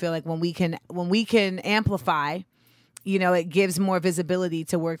it's like I feel like when we can amplify, you know, it gives more visibility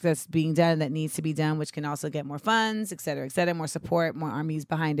to work that's being done that needs to be done, which can also get more funds, et cetera, more support, more armies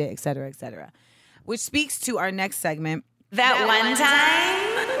behind it, et cetera, et cetera. Which speaks to our next segment. That one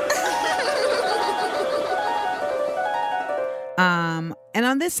time. And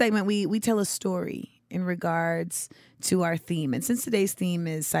on this segment, we tell a story in regards to our theme. And since today's theme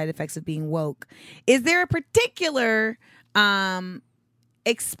is side effects of being woke, is there a particular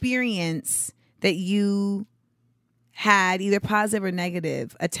experience that you had, either positive or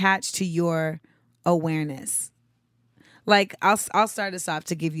negative, attached to your awareness? Like, I'll start us off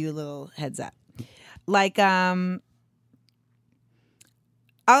to give you a little heads up. Like, I'll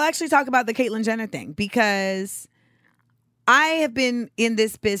actually talk about the Caitlyn Jenner thing, because I have been in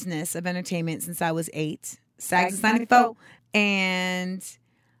this business of entertainment since I was 8. Sags 94. And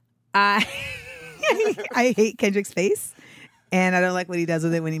I hate Kendrick's face, and I don't like what he does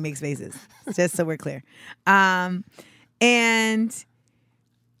with it when he makes faces. Just so we're clear. And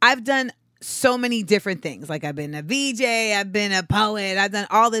I've done so many different things. Like, I've been a VJ, I've been a poet, I've done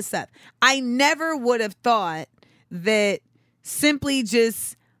all this stuff. I never would have thought that simply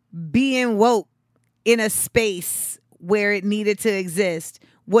just being woke in a space where it needed to exist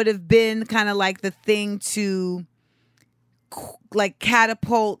would have been kind of like the thing to like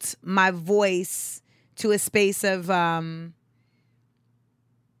catapult my voice to a space of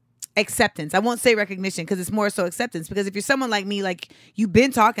acceptance. I won't say recognition, because it's more so acceptance. Because if you're someone like me, like, you've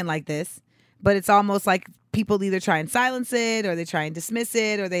been talking like this, but it's almost like people either try and silence it, or they try and dismiss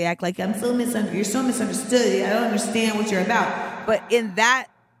it, or they act like you're so misunderstood. I don't understand what you're about. But in that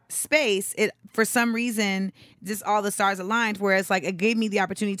space, it, for some reason, just all the stars aligned, where it's like it gave me the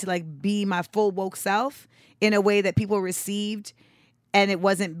opportunity to like be my full woke self in a way that people received, and it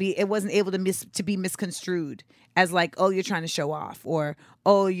wasn't able to be misconstrued as like, oh, you're trying to show off, or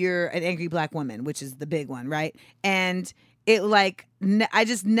oh, you're an angry black woman, which is the big one, right? And it like I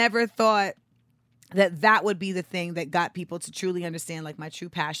just never thought that would be the thing that got people to truly understand like my true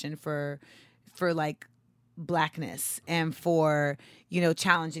passion for like blackness, and for, you know,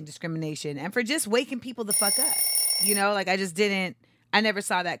 challenging discrimination, and for just waking people the fuck up. You know, like I never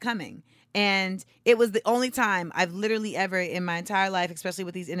saw that coming. And it was the only time I've literally ever in my entire life, especially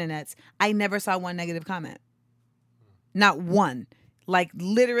with these internets, I never saw one negative comment. Not one. Like,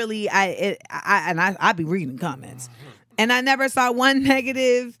 literally, I'd be reading comments, and I never saw one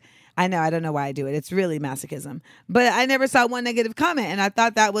negative. I don't know why I do it. It's really masochism. But I never saw one negative comment. And I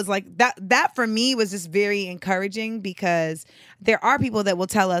thought that was like, that for me was just very encouraging, because there are people that will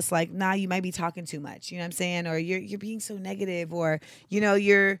tell us like, nah, you might be talking too much. You know what I'm saying? Or you're being so negative, or,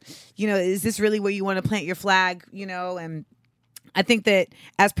 is this really where you want to plant your flag? You know? And I think that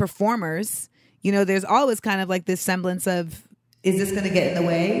as performers, there's always kind of like this semblance of, is this going to get in the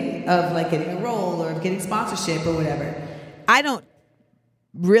way of like getting a role or getting sponsorship or whatever? I don't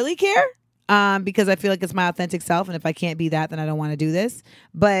really care, because I feel like it's my authentic self, and if I can't be that, then I don't want to do this.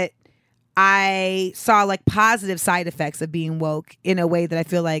 But I saw like positive side effects of being woke in a way that I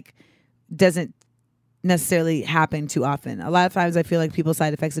feel like doesn't necessarily happen too often. A lot of times I feel like people's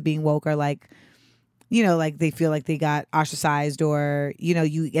side effects of being woke are like, like they feel like they got ostracized, or,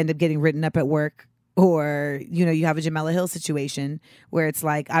 you end up getting written up at work, or, you have a Jamila Hill situation where it's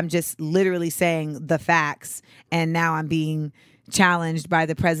like, I'm just literally saying the facts, and now I'm being challenged by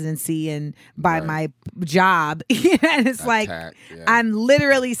the presidency and by my job. And it's like, I'm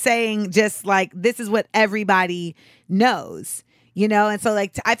literally saying just like, this is what everybody knows, and so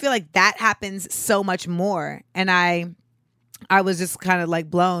like I feel like that happens so much more. And I was just kind of like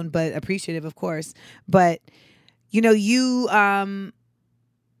blown, but appreciative, of course. But you I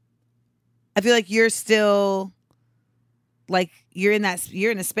feel like you're still like, you're in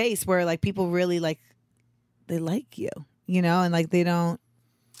a space where like people really like, they like you. And like they don't.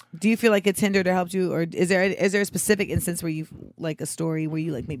 Do you feel like it's hindered or helped you, or is there a specific instance where you like a story where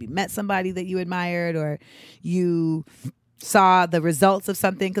you like maybe met somebody that you admired, or you saw the results of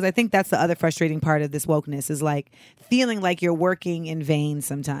something? Because I think that's the other frustrating part of this wokeness, is like feeling like you're working in vain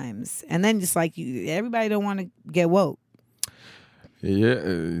sometimes, and then just like everybody don't want to get woke. Yeah,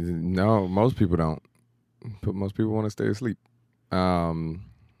 no, most people don't. Most people want to stay asleep.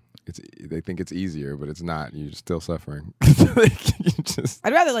 They think it's easier, but it's not. You're still suffering.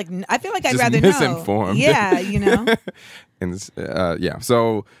 I'd rather like. I feel like I'd rather misinformed. Know. Yeah, And yeah.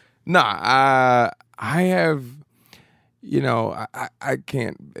 So I have. I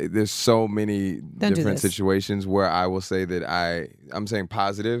can't. There's so many different situations where I will say that I'm saying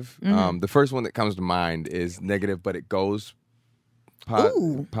positive. Mm-hmm. The first one that comes to mind is negative, but it goes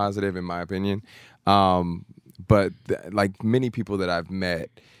positive in my opinion. but like many people that I've met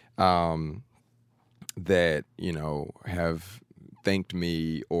that, you know, have thanked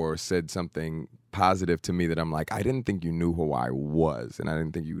me or said something positive to me that I'm like, I didn't think you knew who I was, and I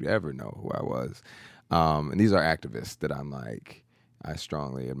didn't think you'd ever know who I was. And these are activists that I'm like, I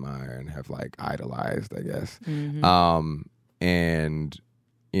strongly admire and have like idolized, I guess. And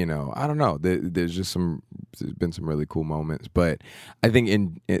you know, I don't know. There's been some really cool moments, but I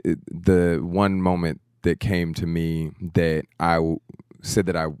think the one moment that came to me that I said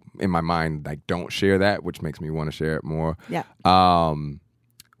that I, in my mind, like, don't share that, which makes me want to share it more. Yeah.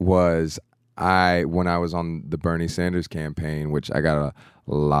 Was when I was on the Bernie Sanders campaign, which I got a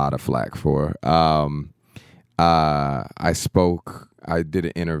lot of flack for. I did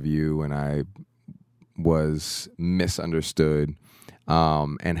an interview and I was misunderstood,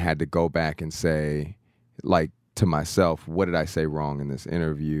 and had to go back and say, like, to myself, what did I say wrong in this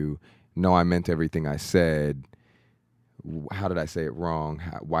interview? No, I meant everything I said. How did I say it wrong?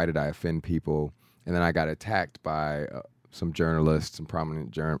 Why did I offend people? And then I got attacked by some journalists, some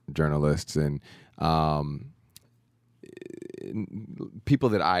prominent journalists, and people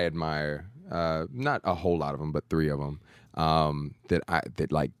that I admire. Not a whole lot of them, but 3 of them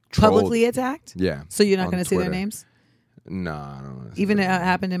that like trolled. Publicly attacked? Yeah. So you're not going to say their names? No, I don't want to. Even it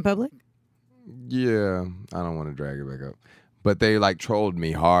happened in public? Yeah, I don't want to drag it back up. But they like trolled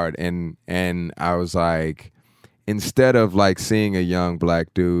me hard, and I was like, instead of like seeing a young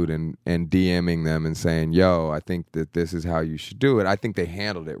black dude and DMing them and saying, yo, I think that this is how you should do it, I think they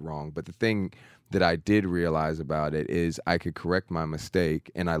handled it wrong. But the thing that I did realize about it is I could correct my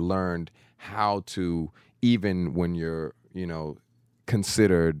mistake, and I learned how to, even when you're, you know,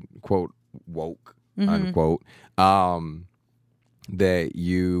 considered, quote, woke, unquote, that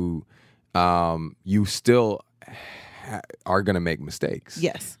you still are going to make mistakes.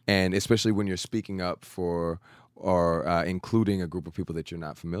 Yes. And especially when you're speaking up for or including a group of people that you're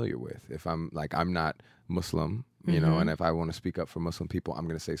not familiar with. If I'm not Muslim, you know, and if I want to speak up for Muslim people, I'm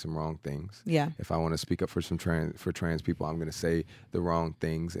going to say some wrong things. Yeah. If I want to speak up for trans people, I'm going to say the wrong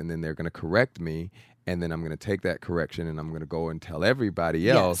things, and then they're going to correct me, and then I'm going to take that correction and I'm going to go and tell everybody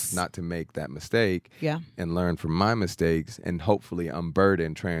else not to make that mistake. Yeah. And learn from my mistakes, and hopefully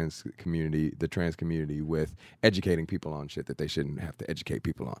unburden the trans community with educating people on shit that they shouldn't have to educate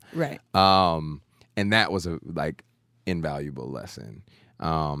people on. Right. And that was a like invaluable lesson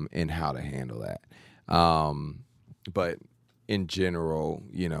in how to handle that. But in general,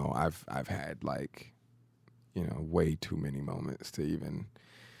 you know, I've had like, you know, way too many moments to even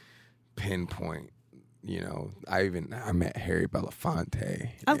pinpoint. You know, I met Harry Belafonte.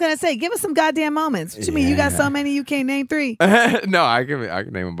 I was gonna say, give us some goddamn moments. What you mean? You got so many you can't name 3? No, I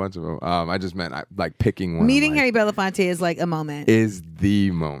can name a bunch of them. I just meant like picking one. Meeting Harry Belafonte is like a moment. Is the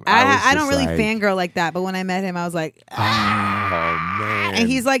moment. I don't really fangirl like that, but when I met him, I was like, oh man! And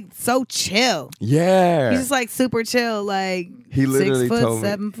he's like so chill. Yeah, he's just like super chill. Like he literally 6 foot, told me,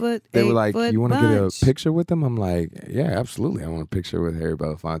 7 foot. They were like, "You want to get a picture with him?" I'm like, "Yeah, absolutely. I want a picture with Harry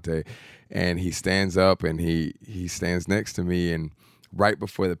Belafonte." And he stands up and he stands next to me, and right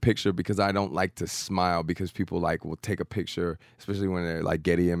before the picture, because I don't like to smile, because people like will take a picture, especially when they're like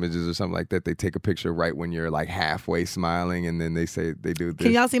Getty Images or something like that. They take a picture right when you're like halfway smiling, and then they say they do this.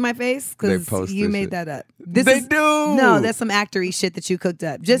 Can y'all see my face? Because you made that up. No, that's some actory shit that you cooked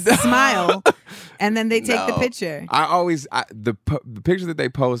up. Just smile, and then they take the picture. The picture that they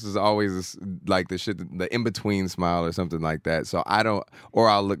post is always like the in between smile or something like that. So I don't, or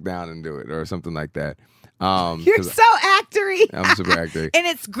I'll look down and do it or something like that. You're so actory. I'm super actory. And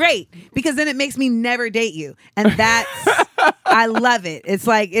it's great, because then it makes me never date you. And that's, I love it. It's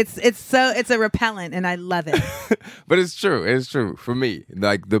like, it's a repellent, and I love it. But it's true. It's true for me.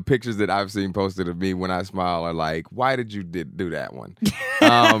 Like the pictures that I've seen posted of me when I smile are like, why did you do that one?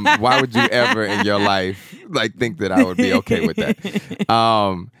 Why would you ever in your life like think that I would be okay with that?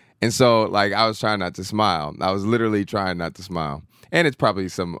 And so like I was trying not to smile. I was literally trying not to smile. And it's probably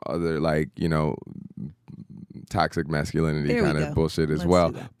some other like, you know, toxic masculinity kind of bullshit as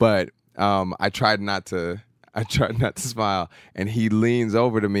well. But I tried not to smile, and he leans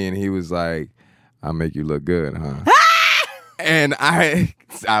over to me and he was like, "I'll make you look good, huh?" And I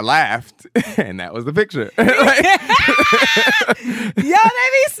laughed, and that was the picture. Yo, they be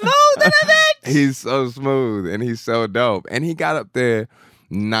smooth in a bitch. He's so smooth, and he's so dope. And he got up there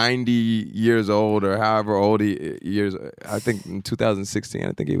 90 years old, or however old years. I think in 2016,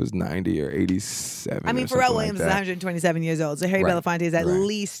 I think he was 90 or 87. I mean, Pharrell Williams is 127 years old, so Harry Belafonte is at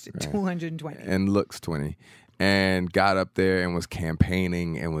least 220. And looks 20. And got up there and was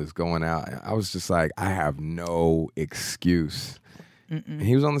campaigning and was going out. I was just like, I have no excuse. And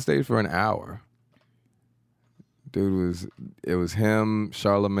he was on the stage for an hour. It was him,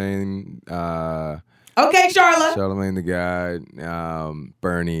 Charlemagne. Okay, Charlotte. Charlemagne the God,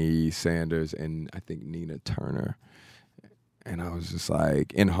 Bernie Sanders, and I think Nina Turner. And I was just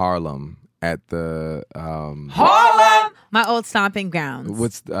like in Harlem at the Harlem, my old stomping grounds.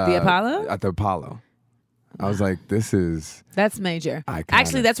 What's the Apollo? At the Apollo. I was like, that's major. iconic.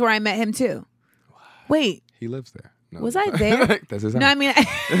 Actually, that's where I met him too. Wait, he lives there. No. Was I there? That's his house. No, I mean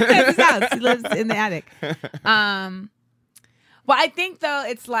that's his house. He lives in the attic. Well, I think though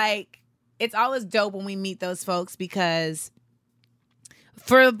it's like it's always dope when we meet those folks because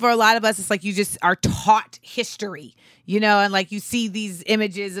for a lot of us, it's like you just are taught history, and like you see these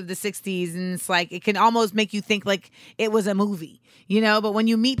images of the 60s and it's like it can almost make you think like it was a movie, but when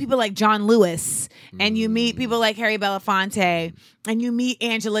you meet people like John Lewis and you meet people like Harry Belafonte and you meet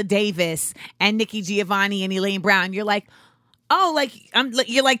Angela Davis and Nikki Giovanni and Elaine Brown, you're like, oh, like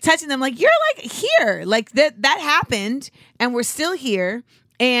you're like touching them like you're like here, like that happened and we're still here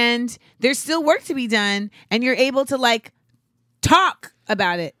and there's still work to be done and you're able to like talk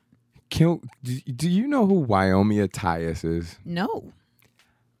about it. Do you know who Wyomia Tyus is? No.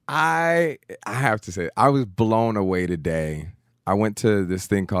 I have to say, I was blown away today. I went to this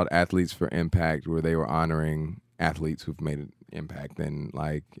thing called Athletes for Impact where they were honoring athletes who've made an impact. And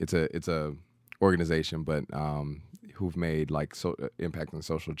like it's a organization, but who've made like impact on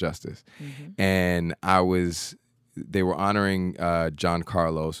social justice. Mm-hmm. And they were honoring John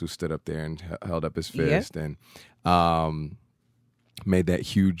Carlos, who stood up there and held up his fist and made that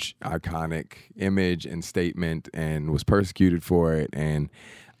huge iconic image and statement and was persecuted for it. And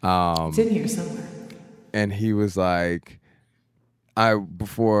it's in here somewhere. And he was like,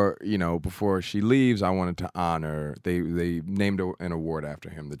 before she leaves, I wanted to honor. They named an award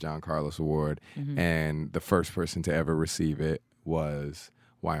after him, the John Carlos Award, mm-hmm. and the first person to ever receive it was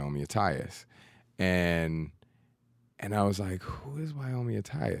Wyomia Tyus, and I was like, who is Wyomia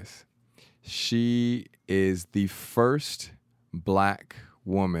Tyus? She is the first Black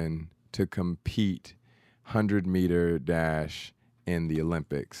woman to compete 100-meter dash in the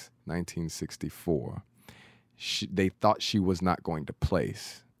Olympics, 1964. They thought she was not going to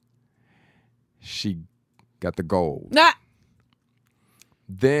place. She got the gold. Ah!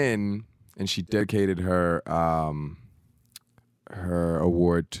 Then, and she dedicated her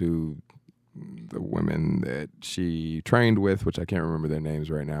award to the women that she trained with, which I can't remember their names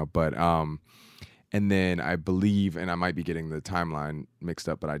right now, but and then I believe, and I might be getting the timeline mixed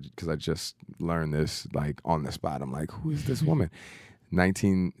up, but because I just learned this like on the spot. I'm like, who is this woman?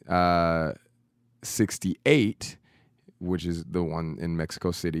 1968, which is the one in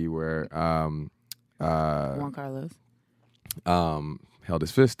Mexico City where Juan Carlos held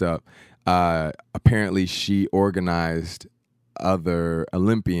his fist up. Apparently, she organized other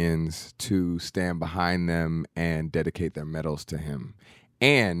Olympians to stand behind them and dedicate their medals to him,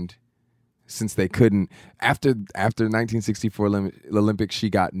 and since they couldn't, after 1964 Olympics, she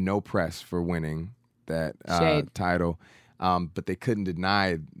got no press for winning that title, but they couldn't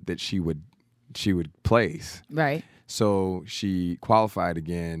deny that she would place. Right. So she qualified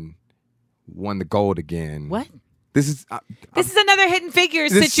again, won the gold again. What? This is another Hidden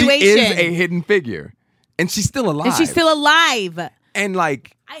Figures situation. She is a hidden figure, and she's still alive. And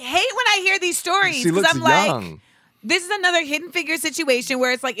like, I hate when I hear these stories because I'm young. Like, this is another Hidden Figure situation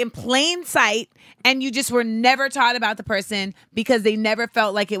where it's like in plain sight and you just were never taught about the person because they never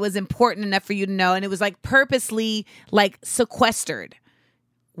felt like it was important enough for you to know. And it was like purposely like sequestered.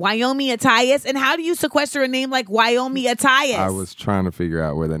 Wyomia Tyus. And how do you sequester a name like Wyomia Tyus? I was trying to figure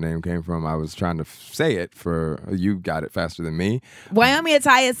out where the name came from. I was trying to say it you got it faster than me. Wyomia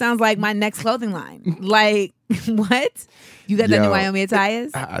Tyus sounds like my next clothing line. Like, what? You got that new Wyomia Tyus?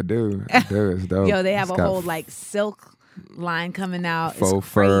 I do. It's dope. Yo, they have a whole like silk line coming out. Faux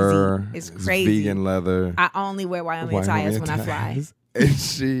fur. It's crazy. Vegan leather. I only wear Wyomia Tyus when I fly. And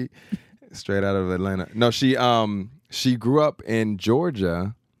she, straight out of Atlanta. No, she grew up in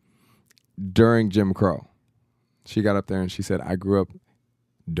Georgia during Jim Crow. She got up there and she said, I grew up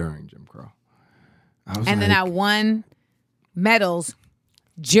during Jim Crow. I won medals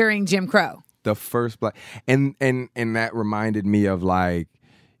during Jim Crow. The first Black, and that reminded me of like,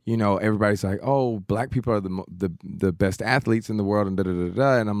 everybody's like, oh, Black people are the best athletes in the world, and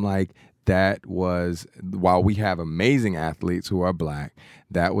and I'm like, that was, while we have amazing athletes who are Black,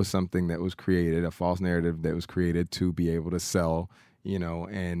 that was something that was created, a false narrative that was created to be able to sell,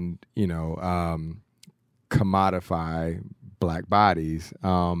 and commodify Black bodies,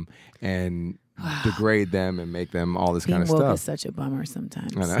 and degrade them and make them all this being kind of woke stuff. is such a bummer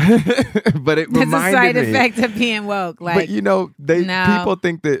sometimes. I know. But it It's a reminded side me. effect of being woke. Like, But you know, people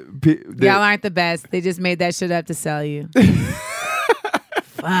think that y'all aren't the best. They just made that shit up to sell you.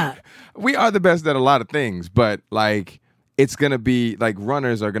 Fuck. We are the best at a lot of things, but like it's gonna be like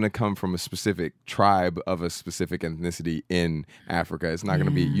runners are gonna come from a specific tribe of a specific ethnicity in Africa. It's not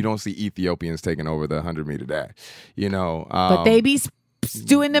gonna be. You don't see Ethiopians taking over the 100-meter dash. You know, But they be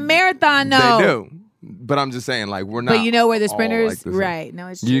doing the marathon though. They do. But I'm just saying, like we're not. But you know where the all sprinters, like this. right? No,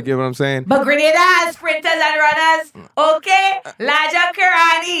 it's true. You get what I'm saying? But Grenada, sprinters and runners, okay? Laja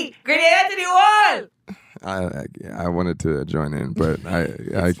Karani, Grenada to the wall. I wanted to join in, but I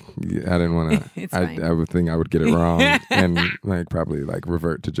didn't want to. It's I fine. would think I would get it wrong and like probably like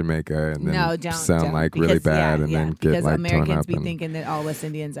revert to Jamaica and then don't sound like really Because, bad and then get because like torn Americans up. be And, thinking that all West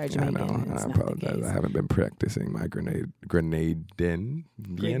Indians are I Jamaican. know. and it's I not the apologize. case. I haven't been practicing my Grenadian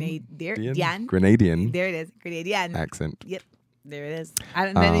There it is. Grenadian. accent. Yep. There it is.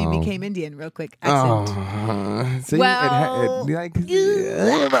 And then he became Indian real quick. Accent. See, Well, I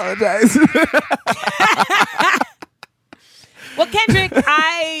apologize. Well, Kendrick,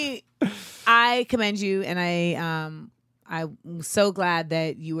 I commend you, and I'm so glad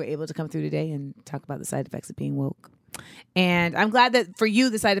that you were able to come through today and talk about the side effects of being woke. And I'm glad that for you,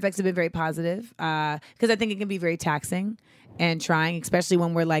 the side effects have been very positive because I think it can be very taxing and trying, especially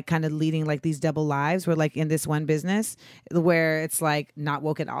when we're like kind of leading like these double lives. We're like in this one business where it's like not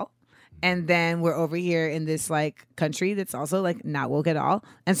woke at all. And then we're over here in this like country that's also like not woke at all.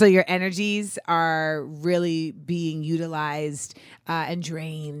 And so your energies are really being utilized and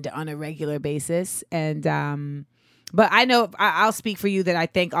drained on a regular basis. And but I know I'll speak for you that I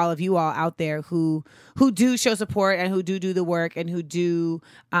thank all of you all out there who do show support and who do the work and who do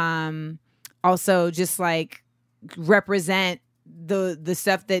also just like represent the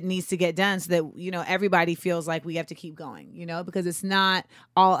stuff that needs to get done so that, you know, everybody feels like we have to keep going, you know, because it's not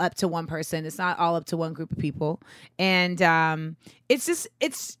all up to one person. It's not all up to one group of people. And it's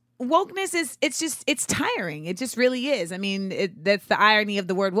wokeness is, it's tiring. It just really is. I mean, that's the irony of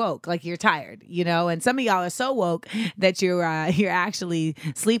the word woke. Like you're tired, you know, and some of y'all are so woke that you're actually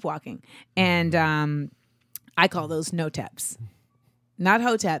sleepwalking. And I call those no-teps, not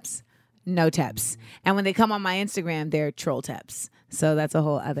ho-teps. No teps. And when they come on my Instagram, they're troll teps. So that's a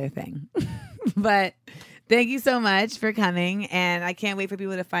whole other thing. But thank you so much for coming. And I can't wait for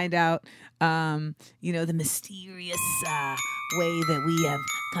people to find out, you know, the mysterious way that we have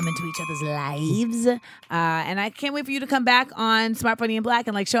come into each other's lives. And I can't wait for you to come back on Smart, Funny, and Black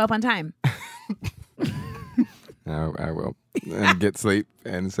and like show up on time. I will. And get sleep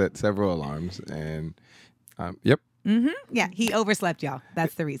and set several alarms. And yep. Mm-hmm. Yeah, he overslept, y'all.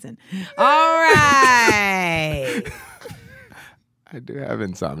 That's the reason. All right. I do have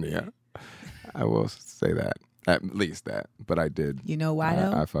insomnia. I will say that. At least that. But I did. You know why,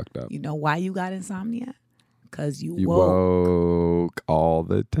 though? I fucked up. You know why you got insomnia? Because you woke all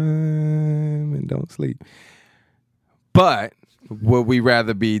the time and don't sleep. But would we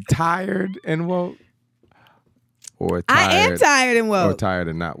rather be tired and woke? Or tired? I am tired and woke. Or tired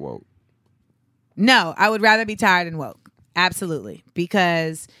and not woke? No, I would rather be tired and woke. Absolutely.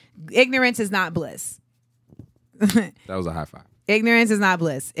 Because ignorance is not bliss. That was a high five. Ignorance is not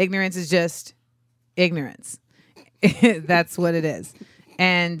bliss. Ignorance is just ignorance. That's what it is.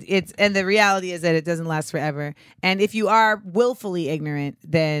 And the reality is that it doesn't last forever. And if you are willfully ignorant,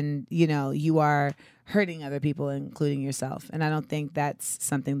 then, you know, you are hurting other people, including yourself. And I don't think that's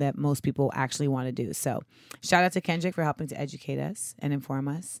something that most people actually want to do. So shout out to Kendrick for helping to educate us and inform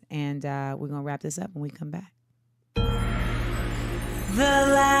us. And we're going to wrap this up when we come back. The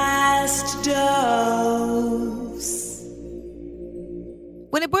last dose.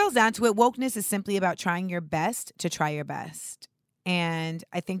 When it boils down to it, wokeness is simply about trying your best to try your best. And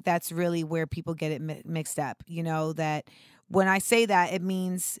I think that's really where people get it mixed up. You know, that when I say that, it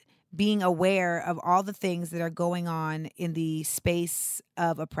means being aware of all the things that are going on in the space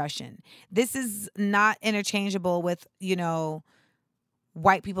of oppression. This is not interchangeable with, you know,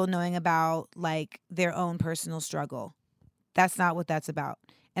 white people knowing about like their own personal struggle. That's not what that's about.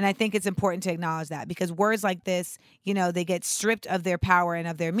 And I think it's important to acknowledge that because words like this, you know, they get stripped of their power and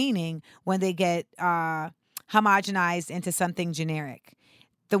of their meaning when they get homogenized into something generic.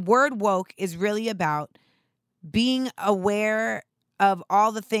 The word woke is really about being aware of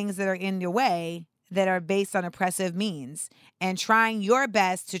all the things that are in your way that are based on oppressive means and trying your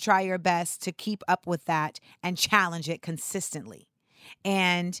best to try your best to keep up with that and challenge it consistently.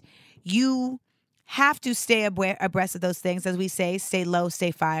 And you have to stay abreast of those things, as we say, stay low,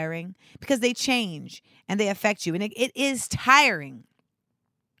 stay firing, because they change and they affect you. And it is tiring.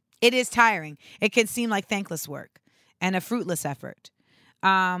 It is tiring. It can seem like thankless work and a fruitless effort.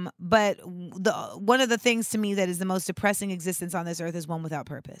 But one of the things to me that is the most depressing existence on this earth is one without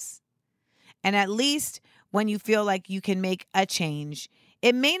purpose. And at least when you feel like you can make a change,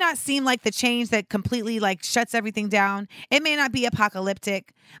 it may not seem like the change that completely like shuts everything down. It may not be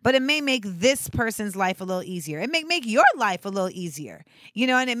apocalyptic, but it may make this person's life a little easier. It may make your life a little easier,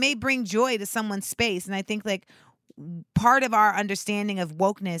 and it may bring joy to someone's space. And I think like part of our understanding of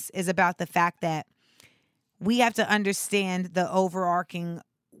wokeness is about the fact that we have to understand the overarching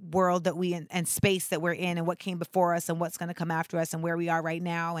world that and space that we're in and what came before us and what's going to come after us and where we are right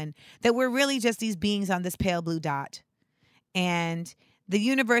now. And that we're really just these beings on this pale blue dot. And the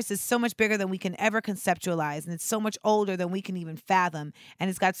universe is so much bigger than we can ever conceptualize. And it's so much older than we can even fathom.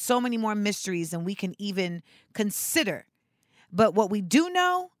 And it's got so many more mysteries than we can even consider. But what we do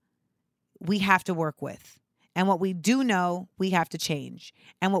know, we have to work with. And what we do know, we have to change.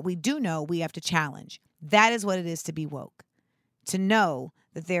 And what we do know, we have to challenge. That is what it is to be woke. To know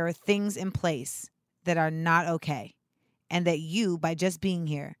that there are things in place that are not okay. And that you, by just being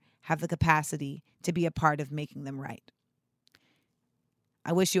here, have the capacity to be a part of making them right.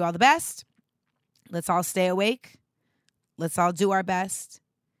 I wish you all the best. Let's all stay awake. Let's all do our best.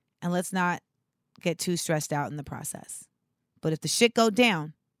 And let's not get too stressed out in the process. But if the shit go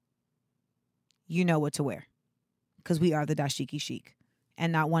down, you know what to wear. Because we are the dashiki chic.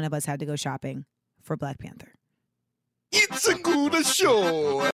 And not one of us had to go shopping for Black Panther. It's a good show.